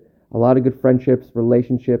out of it, a lot of good friendships,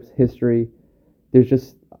 relationships, history. There's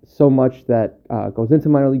just so much that goes into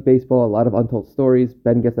minor league baseball, a lot of untold stories.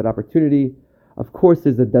 Ben gets that opportunity. Of course,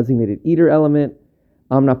 there's the designated eater element.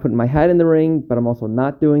 I'm not putting my hat in the ring, but I'm also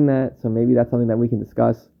not doing that, so maybe that's something that we can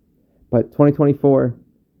discuss. But 2024,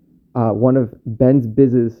 one of Ben's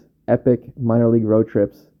Biz's epic minor league road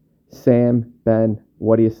trips. Sam, Ben,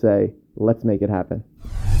 what do you say? Let's make it happen.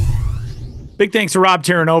 Big thanks to Rob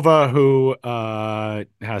Terranova, who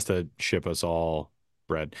has to ship us all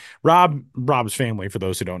bread. Rob's family, for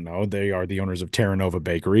those who don't know, they are the owners of Terra Nova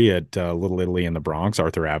Bakery at Little Italy in the Bronx,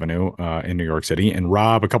 Arthur Avenue in New York City. And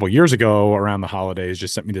Rob, a couple of years ago around the holidays,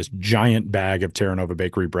 just sent me this giant bag of Terra Nova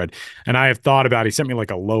Bakery bread. And I have thought about, he sent me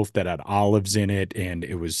like a loaf that had olives in it, and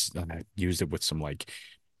I used it with some like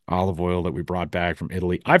olive oil that we brought back from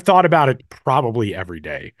Italy. I've thought about it probably every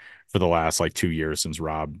day for the last like 2 years since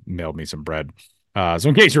Rob mailed me some bread. So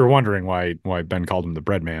in case you were wondering why Ben called him the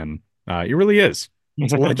bread man, he really is.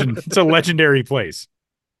 It's a legend. It's a legendary place.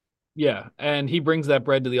 Yeah, and he brings that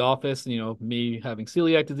bread to the office. Me having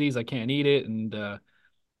celiac disease, I can't eat it, and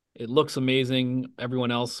it looks amazing.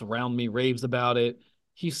 Everyone else around me raves about it.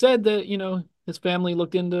 He said that his family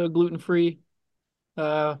looked into gluten-free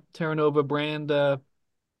Terra Nova brand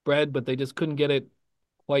bread, but they just couldn't get it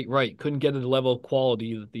quite right. Couldn't get it the level of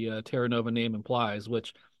quality that the Terra Nova name implies,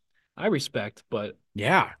 which I respect, but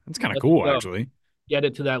yeah, it's kind of cool, actually. Get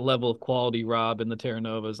it to that level of quality, Rob, and the Terra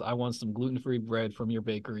Novas. I want some gluten-free bread from your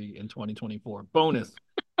bakery in 2024. Bonus.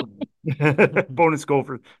 Bonus goal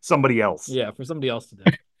for somebody else. Yeah, for somebody else to do.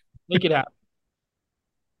 Make it happen.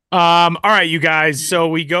 All right, you guys. So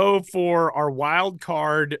we go for our wild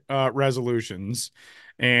card resolutions.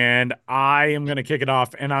 And I am going to kick it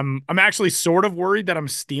off. And I'm actually sort of worried that I'm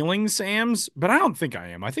stealing Sam's, but I don't think I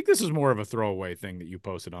am. I think this is more of a throwaway thing that you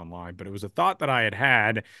posted online, but it was a thought that I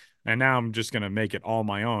had, and now I'm just going to make it all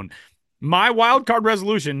my own. My wild card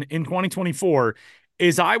resolution in 2024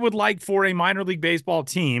 is I would like for a minor league baseball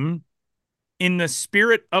team, in the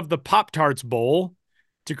spirit of the Pop-Tarts Bowl,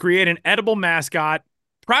 to create an edible mascot,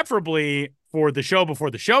 preferably for the show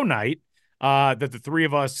before the show night, that the three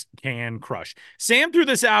of us can crush. Sam threw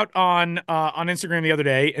this out on Instagram the other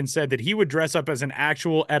day and said that he would dress up as an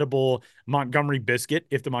actual edible Montgomery biscuit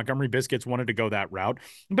if the Montgomery Biscuits wanted to go that route.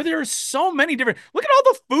 But there are so many different, look at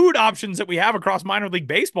all the food options that we have across minor league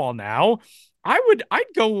baseball now. I'd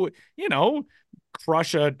go,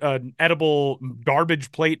 crush an edible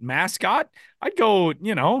garbage plate mascot. I'd go, I'd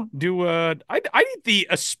eat the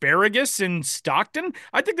asparagus in Stockton.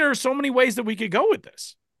 I think there are so many ways that we could go with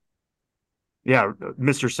this. Yeah,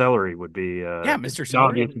 Mr. Celery would be. Mr.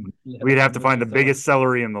 Celery. We'd have to find the biggest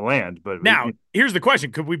celery in the land. But now, here's the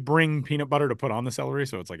question: could we bring peanut butter to put on the celery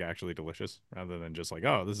so it's like actually delicious, rather than just like,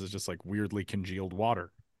 oh, this is just like weirdly congealed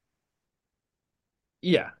water?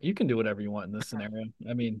 Yeah, you can do whatever you want in this scenario.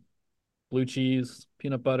 I mean, blue cheese,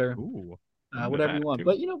 peanut butter, whatever you want. Too.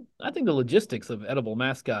 But I think the logistics of edible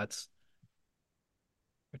mascots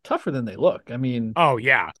are tougher than they look. I mean, oh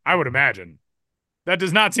yeah, I would imagine. That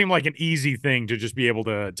does not seem like an easy thing to just be able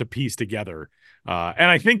to piece together.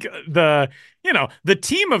 And I think the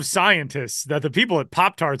team of scientists that the people at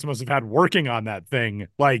Pop-Tarts must have had working on that thing,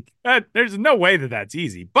 there's no way that that's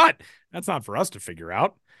easy. But that's not for us to figure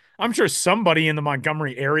out. I'm sure somebody in the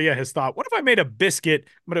Montgomery area has thought, what if I made a biscuit,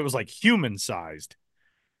 but it was like human-sized?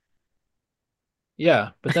 Yeah,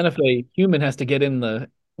 but then if a human has to get in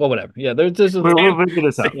the... Well, whatever. Yeah, there's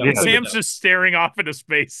Sam's just staring off into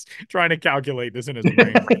space, trying to calculate this in his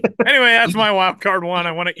brain. Anyway, that's my wild card one.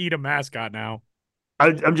 I want to eat a mascot now.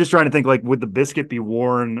 I'm just trying to think, would the biscuit be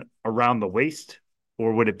worn around the waist,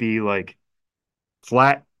 or would it be like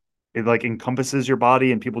flat? It encompasses your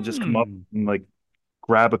body, and people just come up and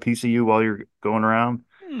grab a piece of you while you're going around.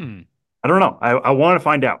 I don't know. I want to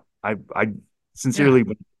find out. I sincerely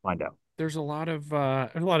want to find out. There's a lot of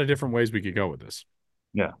different ways we could go with this.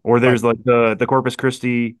 Yeah, or there's the Corpus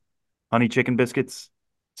Christi honey chicken biscuits.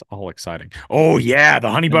 It's all exciting. Oh yeah, the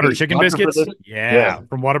honey butter chicken biscuits. Yeah,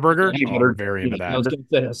 from Whataburger. I'm very into that. I was going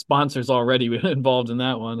to say sponsors already involved in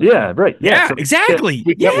that one. Yeah, right. Yeah, so exactly.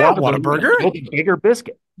 Whataburger. Bigger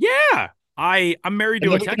biscuit. Yeah, I'm married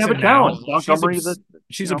to a Texan now.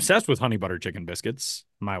 She's obsessed with honey butter chicken biscuits.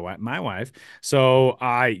 My wife. So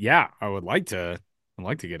I would like to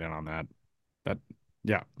get in on that.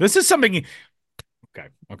 This is something.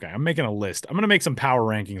 Okay. I'm making a list. I'm going to make some power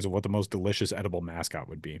rankings of what the most delicious edible mascot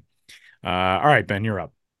would be. All right, Ben, you're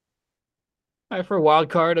up. All right, for a wild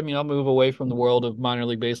card, I'll move away from the world of minor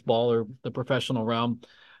league baseball or the professional realm.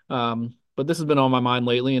 But this has been on my mind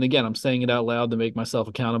lately. And again, I'm saying it out loud to make myself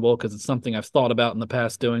accountable because it's something I've thought about in the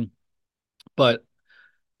past doing. But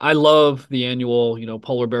I love the annual,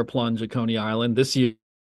 polar bear plunge at Coney Island. This year,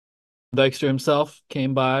 Dykstra himself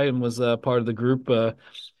came by and was part of the group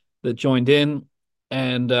that joined in.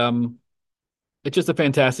 And it's just a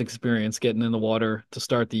fantastic experience getting in the water to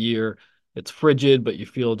start the year. It's frigid, but you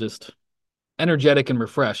feel just energetic and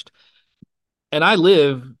refreshed. And I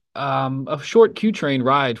live a short Q train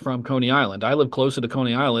ride from Coney Island. I live closer to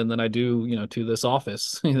Coney Island than I do, to this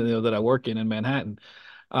office that I work in Manhattan.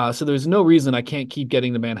 So there's no reason I can't keep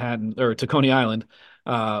getting to Manhattan or to Coney Island.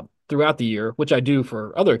 throughout the year, which I do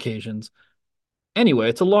for other occasions. Anyway,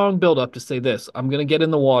 it's a long build up to say this. I'm going to get in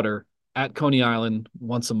the water at Coney Island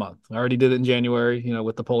once a month. I already did it in January,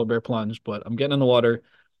 with the polar bear plunge, but I'm getting in the water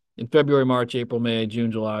in February, March, April, May,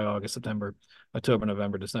 June, July, August, September, October,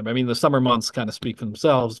 November, December. I mean, the summer months kind of speak for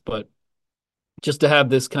themselves, but just to have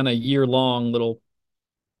this kind of year-long little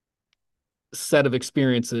set of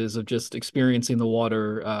experiences of just experiencing the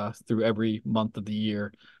water through every month of the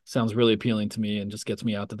year sounds really appealing to me, and just gets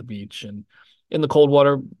me out to the beach. And in the cold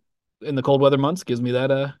weather months gives me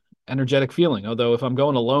that energetic feeling. Although if I'm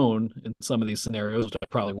going alone in some of these scenarios, which I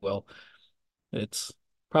probably will, it's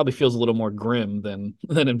probably feels a little more grim than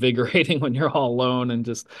invigorating when you're all alone and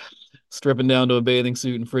just stripping down to a bathing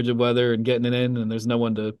suit in frigid weather and getting it in, and there's no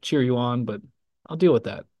one to cheer you on. But I'll deal with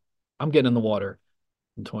that. I'm getting in the water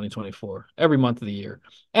in 2024 every month of the year.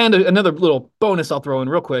 And another little bonus I'll throw in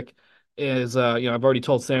real quick is I've already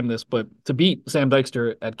told Sam this, but to beat Sam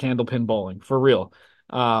Dykstra at Candlepin Bowling for real.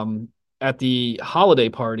 At the holiday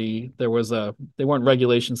party, they weren't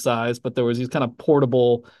regulation size, but there was these kind of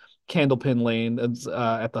portable candlepin lanes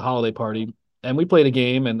at the holiday party, and we played a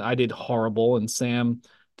game, and I did horrible, and Sam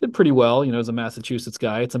did pretty well. As a Massachusetts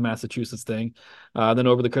guy, it's a Massachusetts thing. Then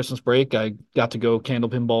over the Christmas break, I got to go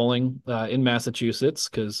candlepin bowling in Massachusetts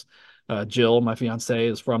because Jill, my fiance,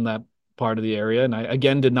 is from that part of the area, and I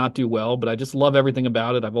again did not do well, but I just love everything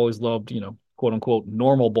about it. I've always loved, quote unquote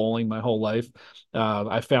normal bowling my whole life.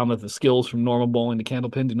 I found that the skills from normal bowling to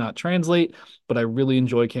candlepin do not translate, but I really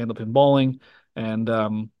enjoy candlepin bowling, and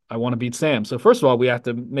I want to beat Sam. So first of all, we have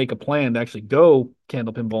to make a plan to actually go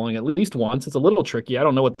candlepin bowling at least once. It's a little tricky. I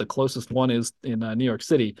don't know what the closest one is in New York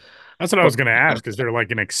City. That's what I was going to ask. Is there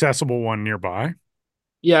like an accessible one nearby?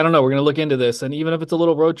 Yeah, I don't know. We're going to look into this, and even if it's a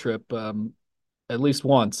little road trip, at least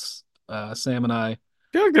once, Sam and I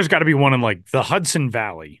feel like there's got to be one in like the Hudson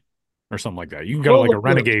Valley or something like that. You can go to like a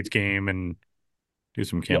Renegades game and do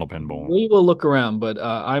some candlepin bowling. We will look around, but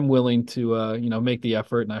I'm willing to make the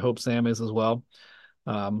effort, and I hope Sam is as well.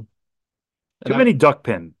 Too many duck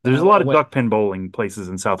pin. There's a lot of duck pin bowling places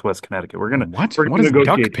in Southwest Connecticut. We're gonna what is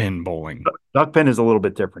duck pin bowling? Duck pin is a little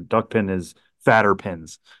bit different. Duck pin is fatter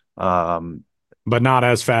pins, but not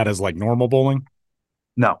as fat as like normal bowling.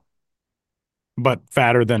 No, but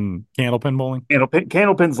fatter than candlepin bowling.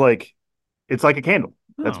 Candlepin's like it's like a candle.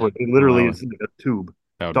 That's what it literally is. Like a tube.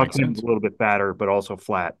 Duck pin's a little bit fatter, but also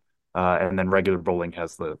flat. And then regular bowling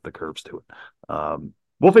has the curves to it.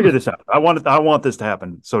 We'll figure this out. I want this to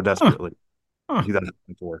happen so desperately.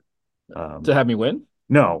 2024. To have me win?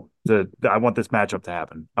 No, I want this matchup to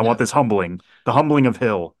happen. I want the humbling of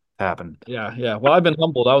Hill to happen. Yeah. Well, I've been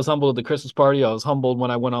humbled. I was humbled at the Christmas party. I was humbled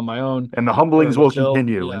when I went on my own. And the humblings will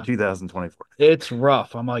continue in 2024. It's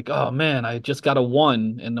rough. I'm like, oh man, I just got a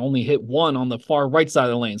 1 and only hit 1 on the far right side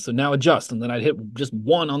of the lane. So now adjust. And then I'd hit just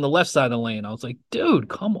 1 on the left side of the lane. I was like, dude,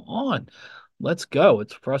 come on. Let's go.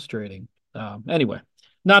 It's frustrating. Anyway,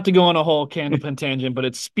 not to go on a whole candlepin tangent, but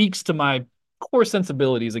it speaks to my core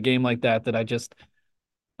sensibilities, a game like that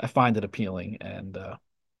I find it appealing, and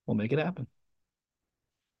we'll make it happen.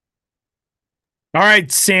 All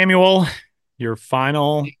right, Samuel, your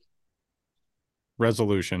final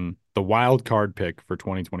resolution, the wild card pick for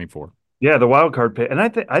 2024. Yeah, the wild card pick. And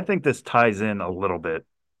I think this ties in a little bit,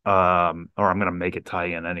 or I'm going to make it tie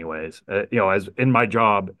in anyways. As in my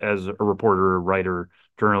job as a reporter, writer,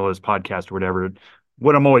 journalist, podcaster, whatever,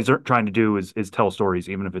 what I'm always trying to do is tell stories,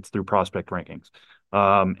 even if it's through prospect rankings.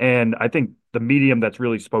 And I think the medium that's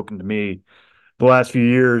really spoken to me the last few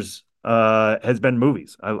years has been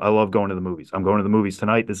movies. I love going to the movies. I'm going to the movies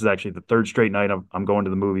tonight. This is actually the third straight night I'm going to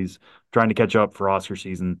the movies, trying to catch up for Oscar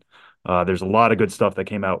season. There's a lot of good stuff that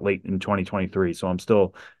came out late in 2023, so I'm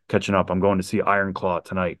still catching up. I'm going to see Iron Claw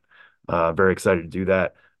tonight. Very excited to do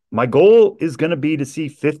that. My goal is going to be to see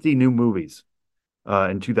 50 new movies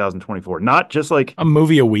in 2024. Not just like a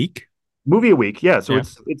movie a week. Yeah. So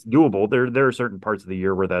it's doable. There are certain parts of the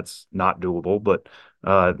year where that's not doable, but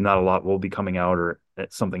not a lot will be coming out or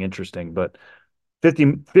something interesting. But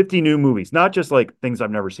 50 new movies, not just like things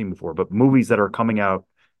I've never seen before, but movies that are coming out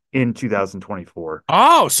in 2024.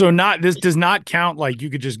 Oh, so this does not count. Like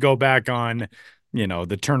you could just go back on,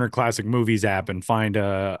 the Turner Classic Movies app and find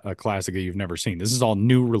a classic that you've never seen. This is all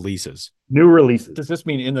new releases. Does this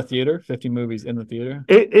mean in the theater? 50 movies in the theater?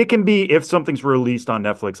 It can be if something's released on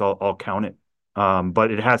Netflix, I'll count it.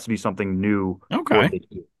 But it has to be something new. Okay.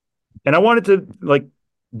 And I wanted to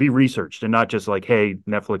be researched and not just like, hey,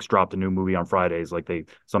 Netflix dropped a new movie on Fridays like they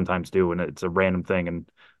sometimes do, and it's a random thing. And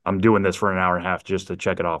I'm doing this for an hour and a half just to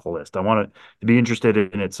check it off a list. I want it to be interested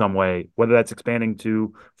in it some way, whether that's expanding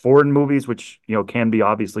to foreign movies, which, can be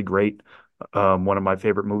obviously great, One of my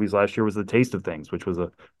favorite movies last year was The Taste of Things, which was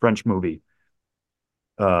a French movie.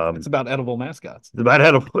 It's about edible mascots.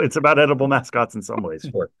 It's about edible mascots in some ways.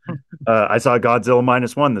 Sure. I saw Godzilla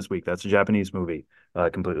 -1 this week. That's a Japanese movie,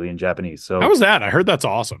 completely in Japanese. So how was that? I heard that's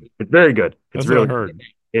awesome. It's very good. It's That's really what I heard.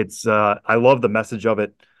 It's I love the message of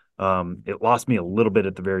it. It lost me a little bit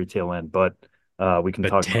at the very tail end, but we can The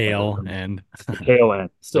talk tail about end. the tail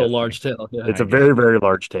end. Still a Yes. large tail. Yeah. It's a very, very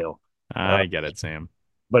large tail. I get it, Sam.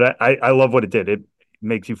 But I love what it did. It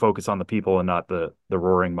makes you focus on the people and not the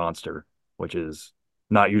roaring monster, which is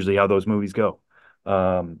not usually how those movies go.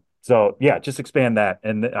 So yeah, just expand that.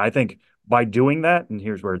 And I think by doing that, and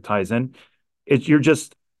here's where it ties in, you're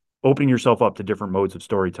just opening yourself up to different modes of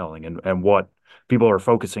storytelling and what people are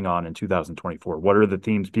focusing on in 2024. What are the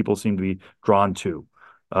themes people seem to be drawn to?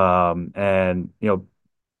 And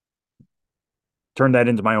turn that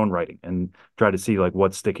into my own writing and try to see like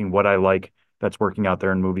what's sticking, what I like that's working out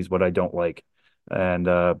there in movies, what I don't like, and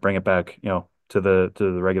bring it back, to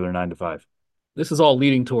the regular 9 to 5. This is all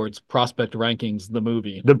leading towards Prospect Rankings, the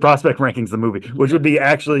movie. The Prospect Rankings, the movie, which would be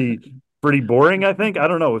actually pretty boring, I think. I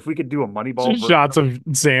don't know if we could do a Moneyball. Just shots of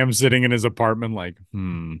Sam sitting in his apartment, like,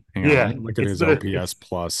 hang Yeah, on, look at it's his the- OPS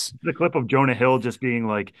plus. The clip of Jonah Hill just being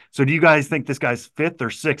like, "So do you guys think this guy's 5th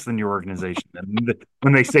or 6th in your organization?" And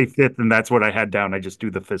when they say 5th, and that's what I had down, I just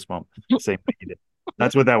do the fist bump. Same thing you did.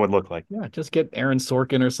 That's what that would look like. Yeah, just get Aaron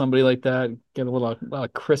Sorkin or somebody like that. Get a lot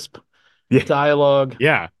of crisp Yeah. dialogue.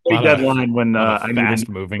 Yeah, Great deadline when lot of I need fast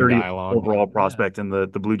a moving 30th dialogue. overall prospect in the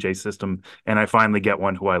Blue Jay system, and I finally get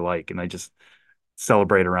one who I like, and I just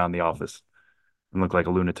celebrate around the office and look like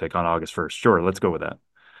a lunatic on August 1st. Sure, let's go with that.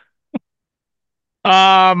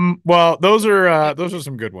 Well, those are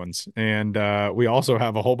some good ones, and we also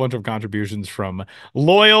have a whole bunch of contributions from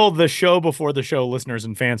loyal the show before the show listeners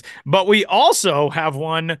and fans, but we also have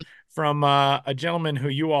one from a gentleman who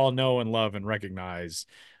you all know and love and recognize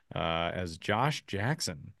as Josh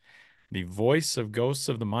Jackson, the voice of Ghosts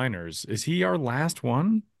of the Miners. Is he our last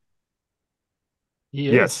one?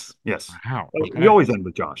 Yes. Wow. We always end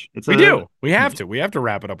with Josh. We do. We have to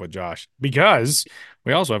wrap it up with Josh because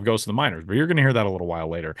we also have Ghosts of the Miners, but you're going to hear that a little while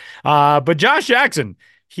later. But Josh Jackson,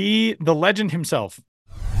 the legend himself.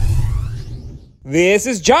 This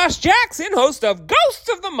is Josh Jackson, host of Ghosts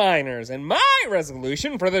of the Miners, and my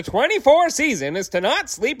resolution for the 24 season is to not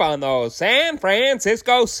sleep on those San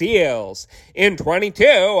Francisco Seals. In 22,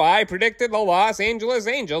 I predicted the Los Angeles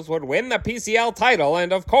Angels would win the PCL title,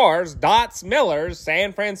 and of course, Dots Miller's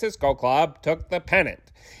San Francisco club took the pennant.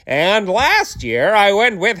 And last year, I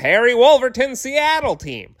went with Harry Wolverton's Seattle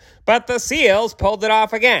team, but the Seals pulled it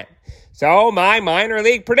off again. So my minor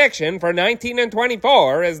league prediction for 19 and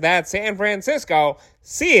 24 is that San Francisco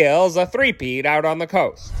seals a three-peat out on the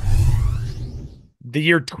coast. The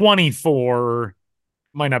year 24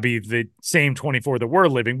 might not be the same 24 that we're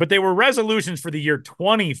living, but they were resolutions for the year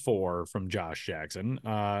 24 from Josh Jackson.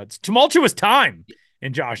 It's a tumultuous time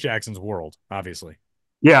in Josh Jackson's world, obviously.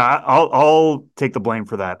 Yeah, I'll take the blame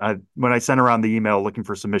for that. When I sent around the email looking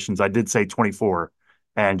for submissions, I did say 24,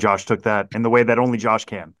 and Josh took that in the way that only Josh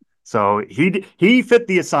can. So he fit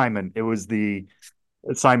the assignment. It was the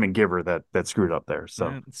assignment giver that screwed up there.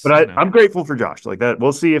 So, but I'm grateful for Josh. Like that,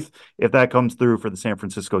 we'll see if that comes through for the San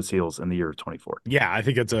Francisco Seals in the year 24. Yeah, I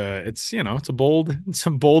think it's a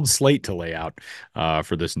bold slate to lay out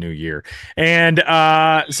for this new year. And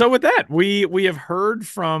so with that, we have heard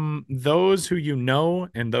from those who you know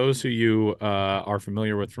and those who you are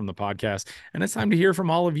familiar with from the podcast, and it's time to hear from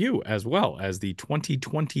all of you as well, as the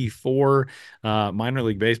 2024 minor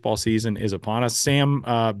league baseball season is upon us. Sam,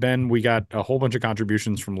 Ben, we got a whole bunch of contributions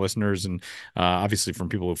from listeners and obviously from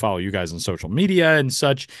people who follow you guys on social media and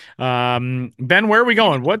such. Ben, where are we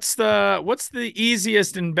going? What's the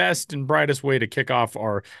easiest and best and brightest way to kick off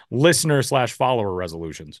our listener/follower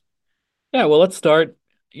resolutions? Yeah, well, let's start.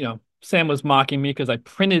 Sam was mocking me because I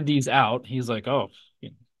printed these out. He's like, "Oh,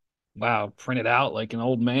 wow, printed out like an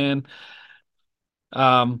old man."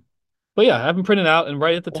 But yeah, I have them printed out, and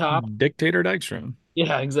right at the top, Dictator Dykstra.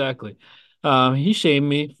 Yeah, exactly. He shamed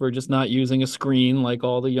me for just not using a screen like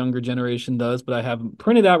all the younger generation does, but I have them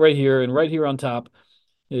printed out right here, and right here on top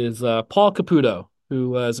is Paul Caputo,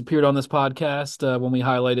 who has appeared on this podcast when we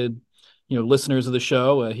highlighted, listeners of the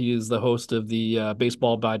show. He is the host of the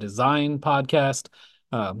Baseball by Design podcast.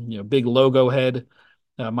 Big logo head,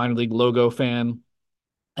 minor league logo fan,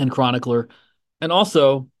 and chronicler, and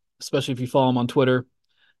also, especially if you follow him on Twitter,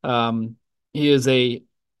 he is a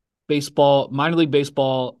minor league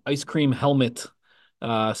baseball ice cream helmet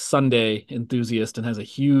sundae enthusiast and has a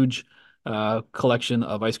huge collection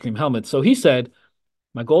of ice cream helmets. So he said,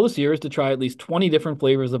 my goal this year is to try at least 20 different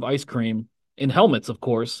flavors of ice cream in helmets, of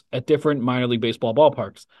course, at different minor league baseball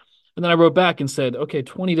ballparks. And then I wrote back and said, okay,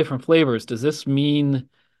 20 different flavors. Does this mean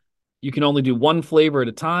you can only do one flavor at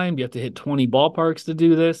a time? Do you have to hit 20 ballparks to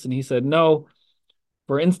do this? And he said, no.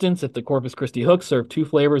 For instance, if the Corpus Christi Hooks serve 2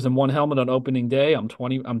 flavors in one helmet on opening day, I'm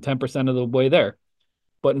 10% of the way there.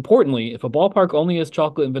 But importantly, if a ballpark only has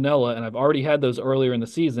chocolate and vanilla, and I've already had those earlier in the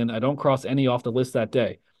season, I don't cross any off the list that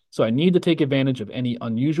day. So I need to take advantage of any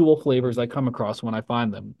unusual flavors I come across when I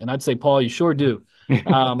find them. And I'd say, Paul, you sure do.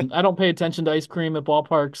 I don't pay attention to ice cream at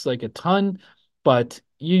ballparks like a ton, but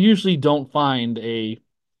you usually don't find a,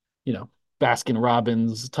 Baskin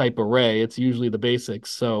Robbins type array. It's usually the basics.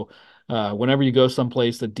 So whenever you go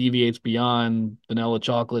someplace that deviates beyond vanilla,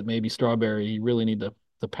 chocolate, maybe strawberry, you really need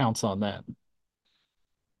to pounce on that.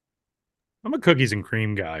 I'm a cookies and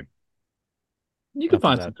cream guy. You can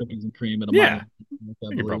find some cookies and cream at a minor.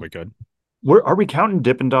 You probably could. Are we counting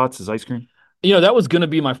Dippin' Dots as ice cream? That was going to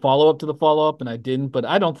be my follow-up to the follow-up, and I didn't, but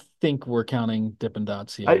I don't think we're counting Dippin'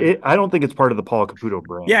 Dots here. I don't think it's part of the Paul Caputo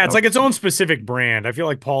brand. Yeah, it's like its own specific brand. I feel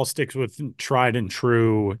like Paul sticks with tried and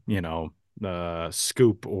true,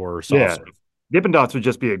 scoop or soft yeah. serve. Dippin' Dots would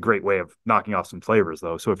just be a great way of knocking off some flavors,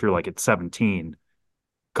 though. So if you're like at 17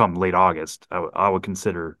 come late August, I would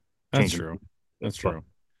consider changing. That's true. That's true.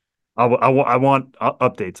 I want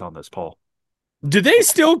updates on this, Paul. Do they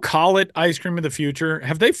still call it ice cream of the future?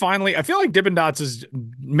 Have they finally? I feel like Dippin' Dots has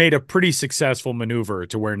made a pretty successful maneuver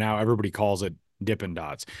to where now everybody calls it Dippin'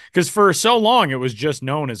 Dots. Because for so long, it was just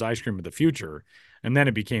known as ice cream of the future. And then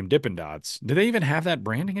it became Dippin' Dots. Do they even have that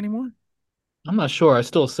branding anymore? I'm not sure. I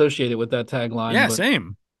still associate it with that tagline. Yeah,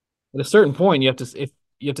 same. At a certain point, you have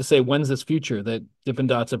to say, when's this future that Dippin'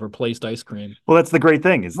 Dots have replaced ice cream? Well, that's the great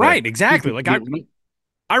thing. Is right, exactly. Like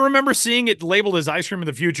I remember seeing it labeled as ice cream of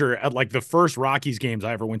the future at like the first Rockies games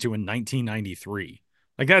I ever went to in 1993.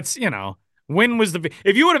 Like that's, when was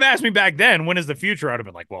if you would have asked me back then, when is the future? I'd have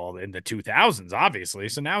been like, well, in the 2000s, obviously.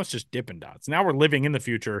 So now it's just Dippin' Dots. Now we're living in the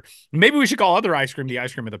future. Maybe we should call other ice cream the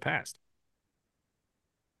ice cream of the past.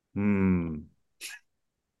 I'm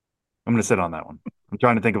going to sit on that one. I'm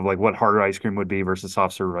trying to think of like what hard ice cream would be versus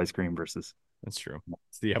soft serve ice cream versus. That's true.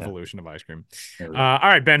 It's the evolution of ice cream. All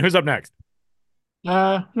right, Ben, who's up next?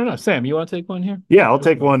 I don't know. Sam, you want to take one here? Yeah, I'll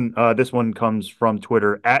take one. This one comes from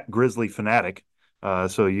Twitter at Grizzly Fanatic.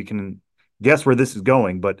 So you can guess where this is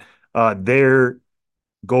going, but their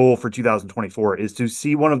goal for 2024 is to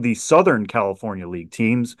see one of the Southern California League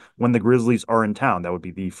teams when the Grizzlies are in town. That would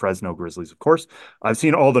be the Fresno Grizzlies, of course. I've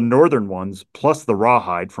seen all the northern ones, plus the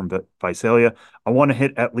Rawhide from Visalia. I want to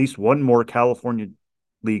hit at least one more California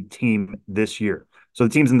League team this year. So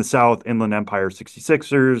the teams in the South, Inland Empire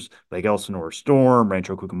 66ers, Lake Elsinore Storm,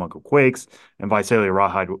 Rancho Cucamonga Quakes, and Visalia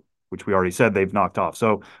Rawhide, which we already said they've knocked off.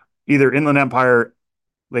 So either Inland Empire,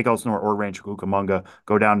 Lake Elsinore, or Rancho Cucamonga,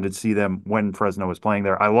 go down to see them when Fresno is playing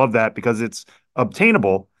there. I love that because it's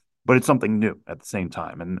obtainable, but it's something new at the same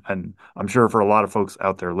time. And I'm sure for a lot of folks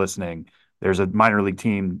out there listening, there's a minor league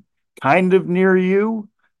team kind of near you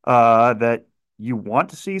that you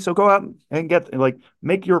want to see. So go out and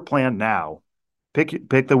make your plan now.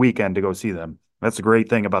 Pick the weekend to go see them. That's the great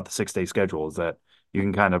thing about the 6-day schedule is that you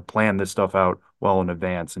can kind of plan this stuff out well in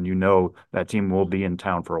advance, and that team will be in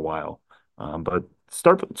town for a while. But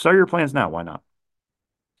start your plans now. Why not?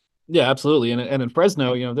 Yeah, absolutely. And in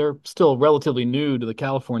Fresno, they're still relatively new to the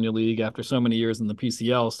California League after so many years in the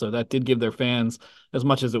PCL. So that did give their fans, as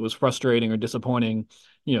much as it was frustrating or disappointing,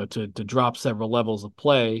 to drop several levels of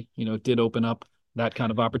play, it did open up that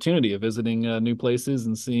kind of opportunity of visiting new places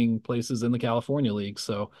and seeing places in the California League.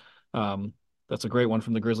 So that's a great one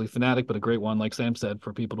from the Grizzly Fanatic, but a great one, like Sam said,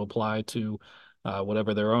 for people to apply to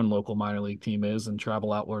whatever their own local minor league team is and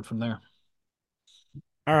travel outward from there.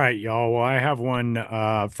 All right, y'all. Well, I have one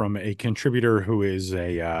from a contributor who is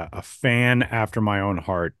a fan after my own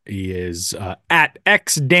heart. He is at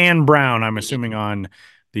X Dan Brown, I'm assuming on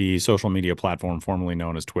the social media platform formerly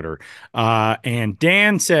known as Twitter. And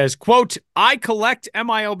Dan says, quote, I collect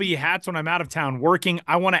MILB hats when I'm out of town working.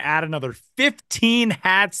 I want to add another 15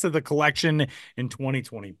 hats to the collection in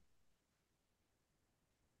 2020.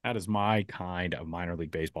 That is my kind of minor league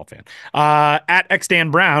baseball fan. At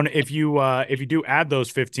XDan Brown, if you do add those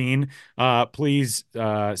 15, please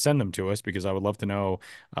send them to us because I would love to know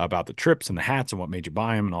about the trips and the hats and what made you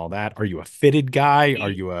buy them and all that. Are you a fitted guy? Are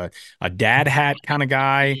you a dad hat kind of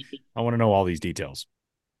guy? I want to know all these details.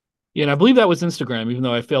 Yeah, and I believe that was Instagram, even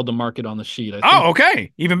though I failed to mark it on the sheet.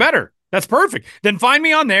 Okay. Even better. That's perfect. Then find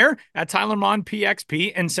me on there at Tyler Mon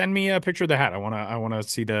PXP and send me a picture of the hat. I want to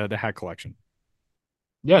see the hat collection.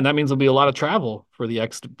 Yeah, and that means there'll be a lot of travel for the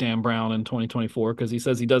Dan Brown in 2024 because he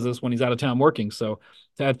says he does this when he's out of town working. So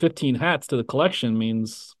to add 15 hats to the collection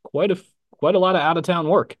means quite quite a lot of out of town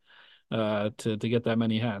work to get that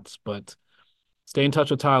many hats. But stay in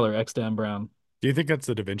touch with Tyler, ex Dan Brown. Do you think that's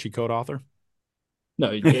the Da Vinci Code author?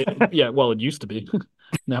 No, yeah, well, it used to be.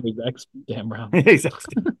 Now he's ex Dan Brown. He's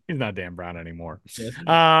not Dan Brown anymore.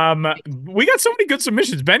 Yeah. We got so many good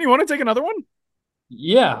submissions. Ben, you want to take another one?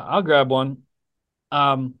 Yeah, I'll grab one.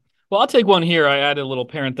 Well, I'll take one here. I added a little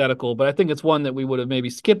parenthetical, but I think it's one that we would have maybe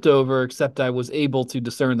skipped over, except I was able to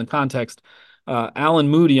discern the context. Alan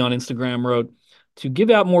Moody on Instagram wrote, to give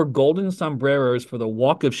out more golden sombreros for the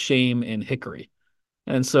Walk of Shame in Hickory.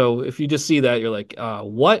 And so if you just see that, you're like,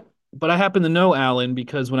 what? But I happen to know Alan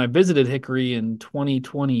because when I visited Hickory in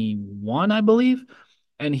 2021, I believe,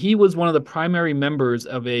 and he was one of the primary members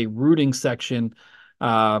of a rooting section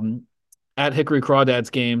at Hickory Crawdads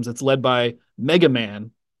games. It's led by Mega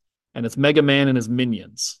Man, and it's Mega Man and his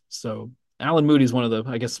minions. So Alan Moody's one of the,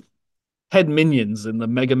 I guess, head minions in the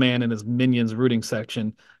Mega Man and his minions rooting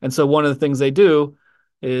section. And so one of the things they do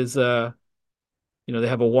is, they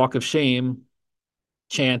have a walk of shame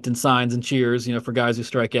chant and signs and cheers, for guys who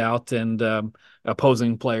strike out and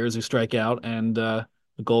opposing players who strike out, and the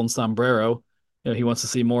golden sombrero. He wants to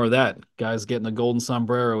see more of that. Guys getting a golden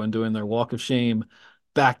sombrero and doing their walk of shame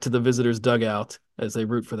back to the visitors' dugout as they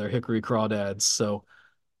root for their Hickory Crawdads. So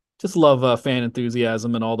just love fan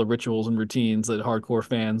enthusiasm and all the rituals and routines that hardcore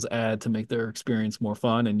fans add to make their experience more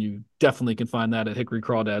fun. And you definitely can find that at Hickory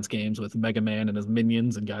Crawdads games with Mega Man and his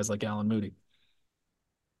minions and guys like Alan Moody.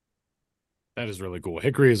 That is really cool.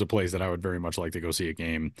 Hickory is a place that I would very much like to go see a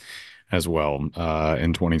game as well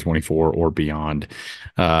in 2024 or beyond.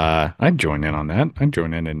 I'd join in on that. I'd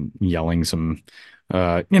join in and yelling some,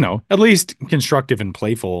 at least constructive and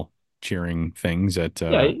playful cheering things at.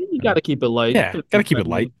 You got to keep it light. Yeah, got to keep it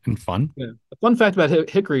light and fun. Yeah. The fun fact about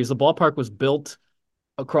Hickory is the ballpark was built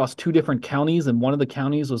across 2 different counties, and one of the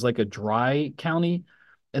counties was like a dry county.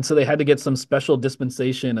 And so they had to get some special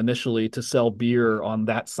dispensation initially to sell beer on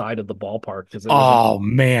that side of the ballpark. Oh,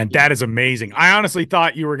 man, that is amazing. I honestly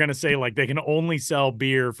thought you were going to say like they can only sell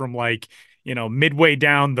beer from like, midway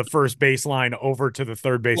down the first baseline over to the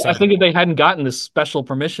third baseline. I think if they hadn't gotten this special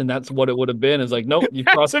permission, that's what it would have been. Is like, nope, you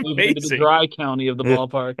crossed into the dry county of the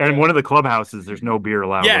ballpark. And one of the clubhouses, there's no beer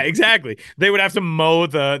allowed. Yeah, exactly. They would have to mow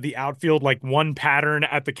the outfield like one pattern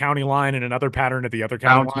at the county line and another pattern at the other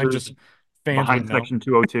county line. Just fans behind section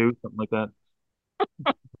 202, something like that.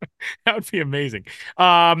 That would be amazing.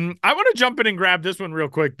 I want to jump in and grab this one real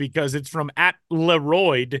quick because it's from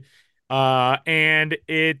 @Leroyd. And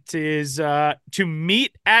it is to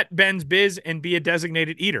meet at Ben's Biz and be a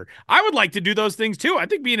designated eater. I would like to do those things too. I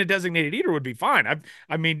think being a designated eater would be fine.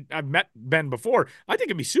 I've met Ben before. I think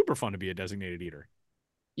it'd be super fun to be a designated eater.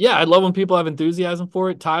 Yeah, I love when people have enthusiasm for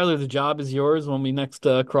it. Tyler, the job is yours when we next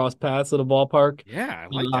cross paths at a ballpark. Yeah,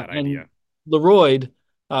 I like that idea.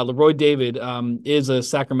 Leroy David is a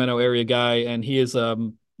Sacramento area guy, and he has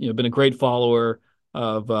been a great follower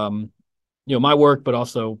of my work, but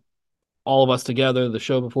also all of us together, the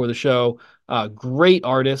show before the show. Great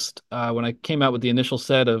artist. When I came out with the initial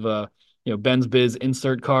set of Ben's Biz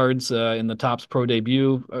insert cards in the Topps Pro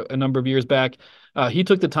debut a number of years back, he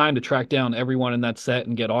took the time to track down everyone in that set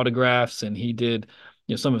and get autographs, and he did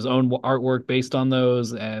some of his own artwork based on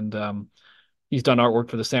those, and he's done artwork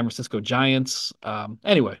for the San Francisco Giants.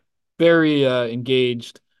 Anyway, very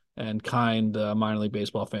engaged and kind minor league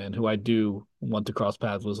baseball fan who I do want to cross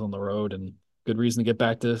paths with on the road, and good reason to get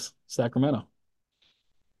back to Sacramento.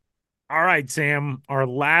 All right, Sam, our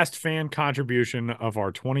last fan contribution of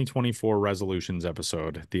our 2024 resolutions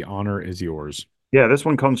episode. The honor is yours. Yeah, this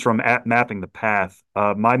one comes from @Mapping the Path.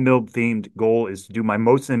 My MILB-themed goal is to do my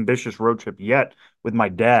most ambitious road trip yet with my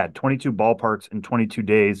dad. 22 ballparks in 22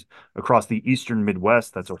 days across the eastern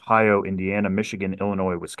Midwest. That's Ohio, Indiana, Michigan,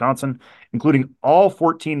 Illinois, Wisconsin, including all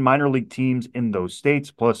 14 minor league teams in those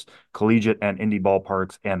states, plus collegiate and indie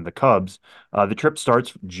ballparks and the Cubs. The trip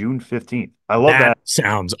starts June 15th. I love that.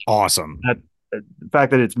 Sounds awesome. The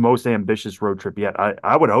fact that it's most ambitious road trip yet.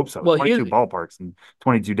 I would hope so. Well, 22 ballparks in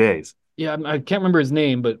 22 days. Yeah, I can't remember his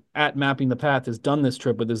name, but @Mapping the Path has done this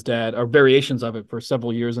trip with his dad, or variations of it, for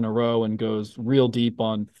several years in a row, and goes real deep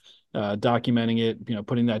on documenting it,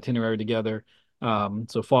 putting the itinerary together.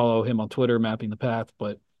 So follow him on Twitter, Mapping the Path.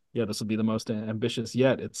 But yeah, this will be the most ambitious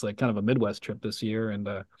yet. It's like kind of a Midwest trip this year, and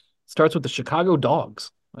starts with the Chicago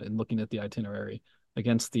Dogs, in looking at the itinerary,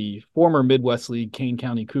 against the former Midwest League Kane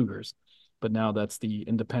County Cougars. But now that's the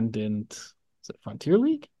independent, is it Frontier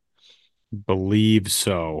League? Believe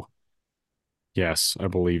so. Yes, I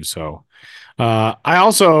believe so. I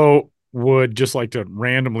also would just like to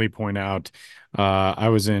randomly point out, I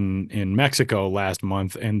was in Mexico last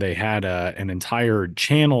month, and they had an entire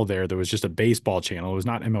channel there that was just a baseball channel. It was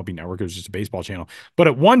not MLB Network, it was just a baseball channel. But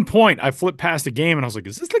at one point, I flipped past a game, and I was like,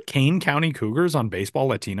 is this the Kane County Cougars on Baseball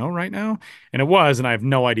Latino right now? And it was, and I have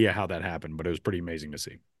no idea how that happened, but it was pretty amazing to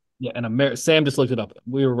see. Yeah, and Sam just looked it up.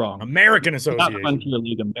 We were wrong. American Association. Not Frontier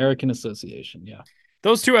League, American Association, yeah.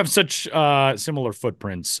 Those two have such similar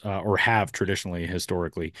footprints, or have traditionally,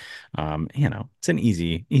 historically. It's an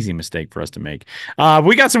easy mistake for us to make.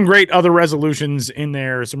 We got some great other resolutions in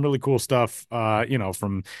there, some really cool stuff,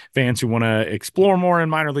 from fans who want to explore more in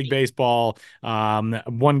minor league baseball.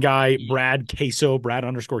 One guy, Brad _ Queso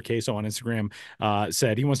on Instagram,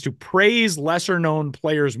 said he wants to praise lesser known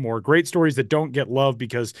players more. Great stories that don't get love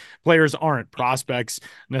because players aren't prospects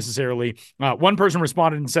necessarily. One person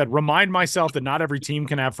responded and said, remind myself that not every team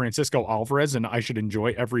can have Francisco Alvarez and I should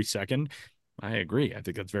enjoy every second. I agree. I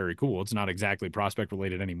think that's very cool. It's not exactly prospect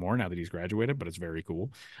related anymore now that he's graduated, but it's very cool.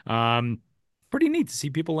 Pretty neat to see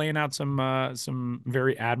people laying out some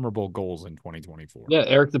very admirable goals in 2024. Yeah,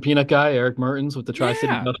 Eric the Peanut Guy, Eric Mertens with the Tri-City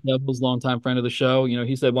Dust Devils, longtime friend of the show.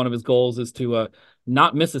 He said one of his goals is to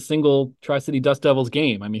not miss a single Tri-City Dust Devils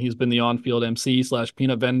game. I mean, he's been the on-field MC /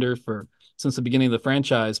 peanut vendor since the beginning of the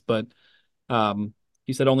franchise, but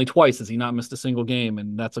he said only twice has he not missed a single game,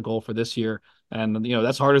 and that's a goal for this year. And,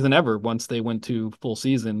 that's harder than ever once they went to full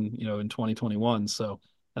season, in 2021. So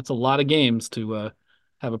that's a lot of games to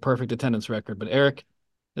have a perfect attendance record. But Eric,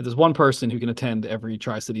 if there's one person who can attend every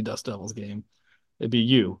Tri-City Dust Devils game, it'd be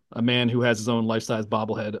you, a man who has his own life-size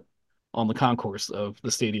bobblehead on the concourse of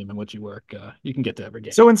the stadium in which you work. You can get to every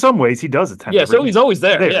game. So in some ways, he does attend. Yeah, so he's always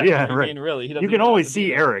there. Yeah, right. I mean, really, you can always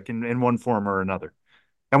see Eric in one form or another.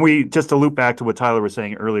 And just to loop back to what Tyler was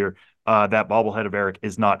saying earlier, that bobblehead of Eric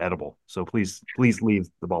is not edible. So please leave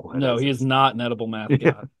the bobblehead. No, he is not an edible mascot.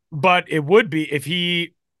 Yeah. But it would be if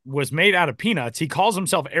he was made out of peanuts. He calls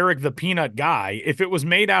himself Eric the Peanut Guy. If it was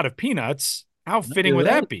made out of peanuts, how fitting would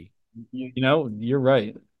that be? You're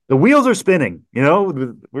right. The wheels are spinning.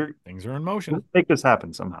 Things are in motion. Let's make this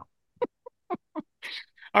happen somehow.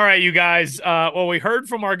 All right, you guys. We heard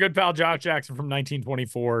from our good pal Josh Jackson from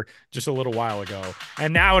 1924 just a little while ago.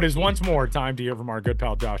 And now it is once more time to hear from our good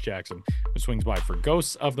pal Josh Jackson, who swings by for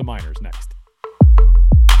Ghosts of the Minors next.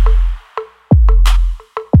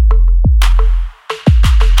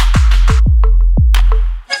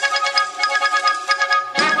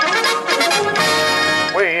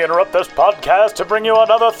 We interrupt this podcast to bring you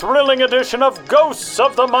another thrilling edition of Ghosts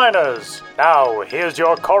of the Minors. Now, here's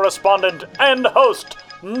your correspondent and host,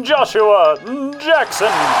 Joshua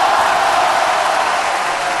Jackson.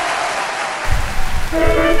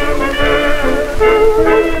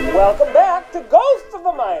 Welcome back to Ghosts of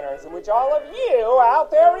the Minors, in which all of you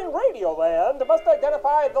out there in Radioland must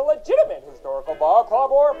identify the legitimate historical ball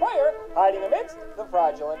club or player hiding amidst the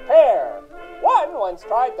fraudulent pair. One once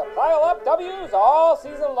tried to pile up W's all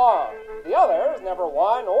season long. The other has never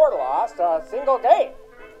won or lost a single game.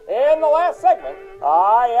 In the last segment,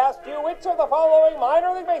 I asked you which of the following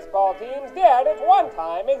minor league baseball teams did at one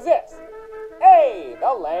time exist. A,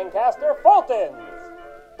 the Lancaster Fultons.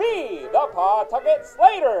 B, the Pawtucket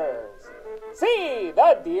Slaters. C,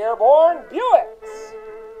 the Dearborn Buicks.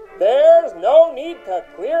 There's no need to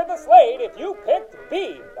clear the slate if you picked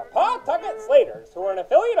B, the Pawtucket Slaters, who were an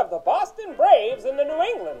affiliate of the Boston Braves in the New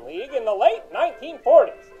England League in the late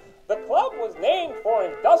 1940s. The club was named for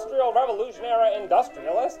Industrial Revolution-era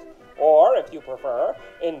industrialist, or, if you prefer,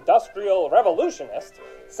 Industrial Revolutionist,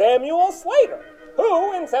 Samuel Slater,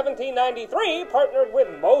 who in 1793 partnered with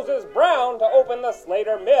Moses Brown to open the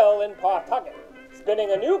Slater Mill in Pawtucket,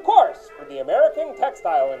 spinning a new course for the American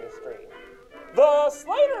textile industry. The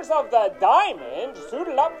Slaters of the Diamond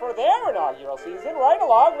suited up for their inaugural season right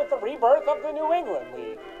along with the rebirth of the New England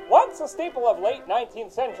League, once a staple of late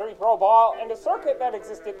 19th century pro ball and a circuit that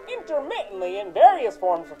existed intermittently in various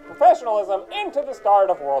forms of professionalism into the start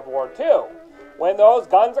of World War II. When those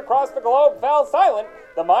guns across the globe fell silent,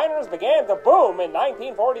 the minors began to boom in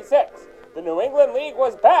 1946. The New England League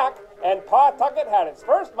was back, and Pawtucket had its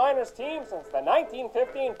first minors team since the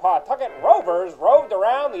 1915 Pawtucket Rovers roved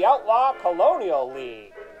around the outlaw Colonial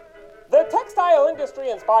League. The textile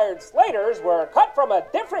industry-inspired Slaters were cut from a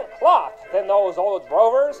different cloth than those old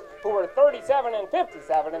Rovers, who were 37 and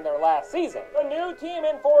 57 in their last season. The new team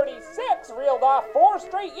in 46 reeled off 4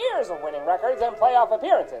 straight years of winning records and playoff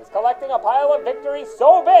appearances, collecting a pile of victories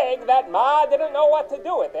so big that Ma didn't know what to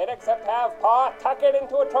do with it except have Pa tuck it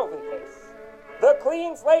into a trophy case. The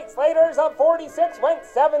clean slate Slaters of 46 went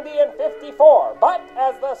 70 and 54, but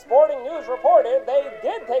as the Sporting News reported, they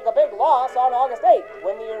did take a big loss on August 8th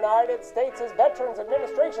when the United States' Veterans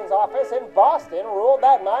Administration's office in Boston ruled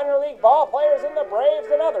that minor league ball players in the Braves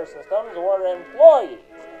and other systems were employees,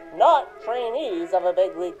 not trainees of a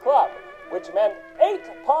big league club, which meant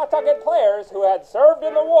 8 Pawtucket players who had served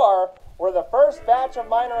in the war were the first batch of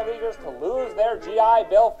minor leaguers to lose their GI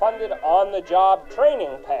Bill funded on-the-job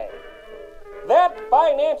training pay. That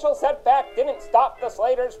financial setback didn't stop the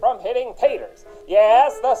Slaters from hitting taters.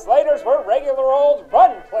 Yes, the Slaters were regular old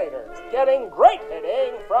run platers, getting great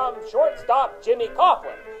hitting from shortstop Jimmy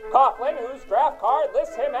Coughlin. Coughlin, whose draft card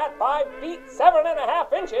lists him at 5 feet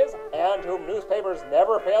 7.5 inches, and whom newspapers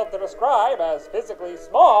never failed to describe as physically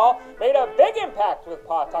small, made a big impact with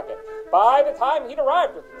Pawtucket. By the time he'd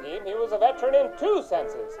arrived with the team, he was a veteran in 2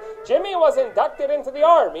 senses. Jimmy was inducted into the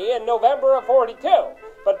Army in November of 42.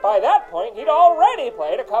 But by that point, he'd already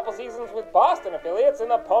played a couple seasons with Boston affiliates in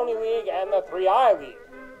the Pony League and the 3I League.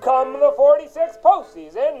 Come the 46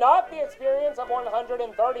 postseason, not the experience of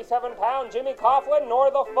 137-pound Jimmy Coughlin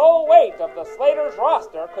nor the full weight of the Slaters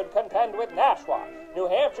roster could contend with Nashua, New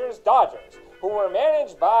Hampshire's Dodgers, who were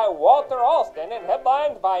managed by Walter Alston and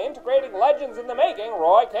headlined by integrating legends in the making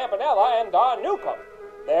Roy Campanella and Don Newcomb.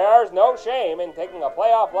 There's no shame in taking a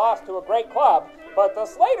playoff loss to a great club, but the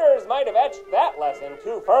Slaters might have etched that lesson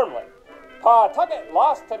too firmly. Pawtucket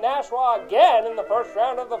lost to Nashua again in the first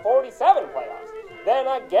round of the 47 playoffs, then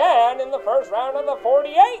again in the first round of the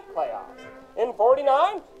 48 playoffs. In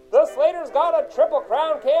 49, the Slaters got a Triple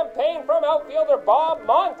Crown campaign from outfielder Bob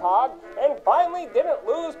Montag and finally didn't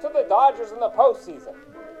lose to the Dodgers in the postseason.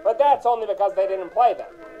 But that's only because they didn't play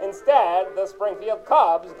them. Instead, the Springfield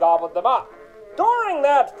Cubs gobbled them up. During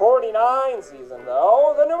that 49 season,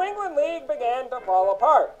 though, the New England League began to fall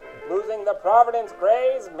apart, losing the Providence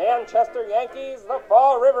Grays, Manchester Yankees, the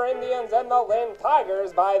Fall River Indians, and the Lynn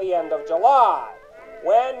Tigers by the end of July.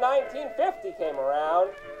 When 1950 came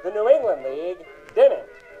around, the New England League didn't.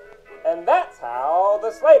 And that's how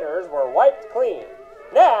the Slaters were wiped clean.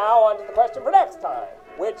 Now, on to the question for next time.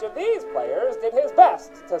 Which of these players did his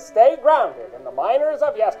best to stay grounded in the minors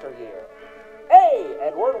of yesteryear? A.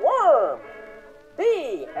 Edward Worm.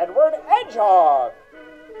 B. Edward Edgehog.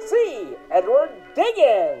 C. Edward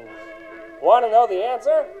Diggins. Want to know the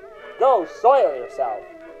answer? Go soil yourself.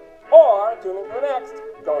 Or tune in for the next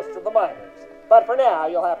Ghosts of the Minors. But for now,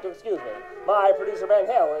 you'll have to excuse me. My producer Ben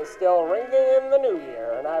Hill is still ringing in the new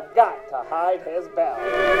year, and I've got to hide his bell.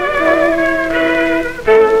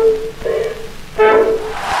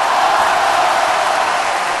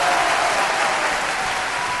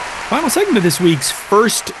 Final segment of this week's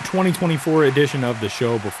first 2024 edition of the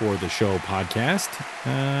Show Before the Show podcast.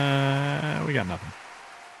 We got nothing.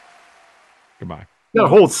 Goodbye. We got a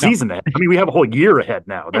whole season ahead. I mean, we have a whole year ahead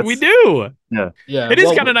now. We do. Yeah. It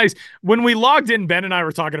is kind of nice. When we logged in, Ben and I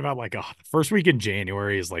were talking about the first week in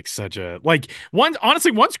January is such a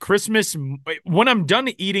once Christmas, when I'm done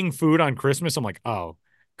eating food on Christmas, I'm like, oh,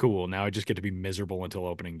 cool. Now I just get to be miserable until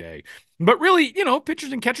opening day. But really,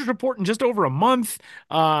 pitchers and catchers report in just over a month.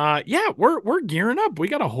 We're gearing up. We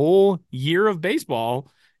got a whole year of baseball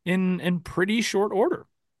in pretty short order.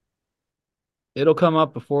 It'll come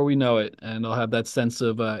up before we know it, and I'll have that sense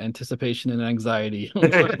of anticipation and anxiety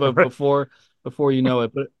but before you know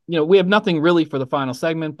it. But we have nothing really for the final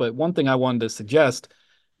segment. But one thing I wanted to suggest,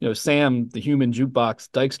 Sam, the human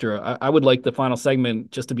jukebox Dykstra, I would like the final segment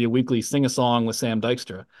just to be a weekly sing a song with Sam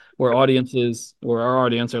Dykstra, where our audience,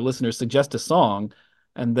 our listeners, suggest a song,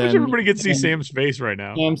 and then everybody can see Sam's face right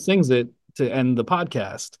now. Sam sings it to end the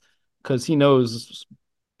podcast because he knows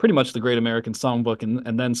pretty much the Great American Songbook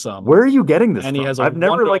and then some. Where are you getting this and from? He has I've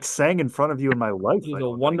never sang in front of you in my life. He's a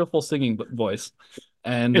wonderful singing voice.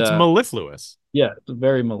 And it's mellifluous. Yeah, it's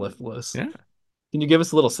very mellifluous. Yeah. Can you give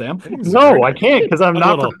us a little sample? No, I can't because I'm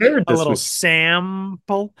not prepared this A little week.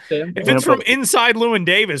 sample. If it's from Inside Llewyn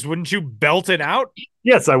Davis, wouldn't you belt it out?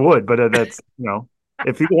 Yes, I would, but that's,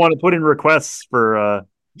 if people want to put in requests for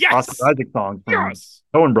Oscar Isaac songs from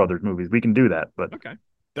Coen Brothers movies, we can do that. But okay.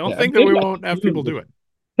 Don't think that we won't have people do it.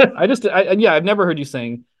 I've never heard you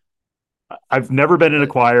sing. I've never been in a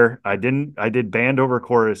choir. I did band over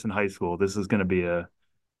chorus in high school. This is going to be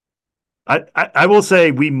I will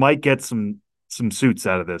say we might get some suits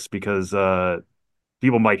out of this because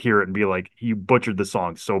people might hear it and be like, you butchered the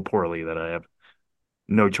song so poorly that I have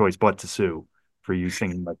no choice but to sue for you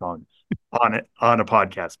singing my song on a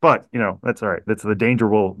podcast. But that's all right. That's the danger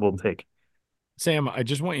we'll take. Sam, I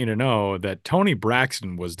just want you to know that Tony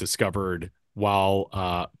Braxton was discovered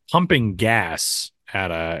while pumping gas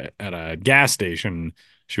at a gas station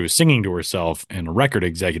she was singing to herself, and a record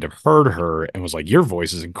executive heard her and was like, your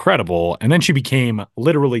voice is incredible. And then she became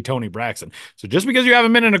literally Toni Braxton. So just because you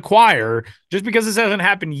haven't been in a choir, just because this hasn't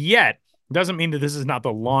happened yet, doesn't mean that this is not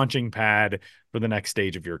the launching pad for the next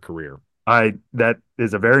stage of your career. That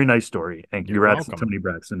is a very nice story, and congrats to Toni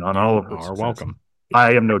Braxton on all of her success. Welcome.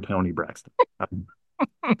 I am no Toni Braxton.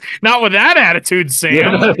 Not with that attitude, Sam.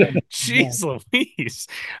 Yeah. Jeez Louise.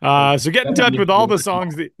 So get in touch with all the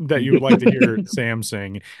songs that you would like to hear Sam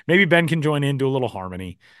sing. Maybe Ben can join in, do a little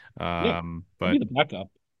harmony. But the backup.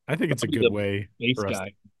 I think it's a good way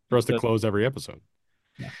for us to close every episode.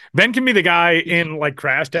 Yeah. Ben can be the guy in like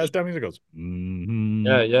Crash Test Dummies that goes,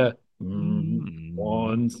 yeah.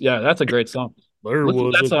 Yeah, that's a great song.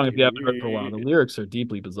 Listen to that song if you haven't heard it for a while. The lyrics are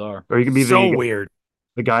deeply bizarre. Or you can be weird.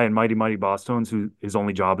 The guy in Mighty Mighty Boss Tones who his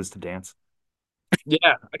only job is to dance.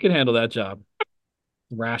 Yeah, I can handle that job.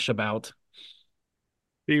 Rash about.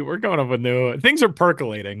 See, we're going up with new things are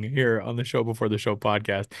percolating here on the Show Before the Show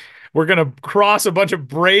podcast. We're going to cross a bunch of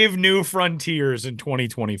brave new frontiers in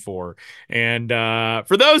 2024. And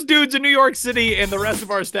for those dudes in New York City and the rest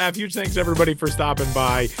of our staff, huge thanks everybody for stopping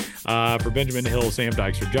by. For Benjamin Hill, Sam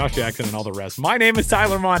Dykstra, Josh Jackson, and all the rest. My name is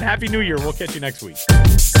Tyler Mon. Happy New Year. We'll catch you next week.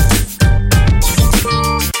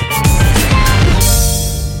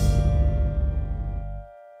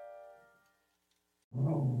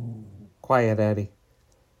 Quiet, Eddie.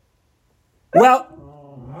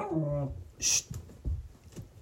 Well, shh.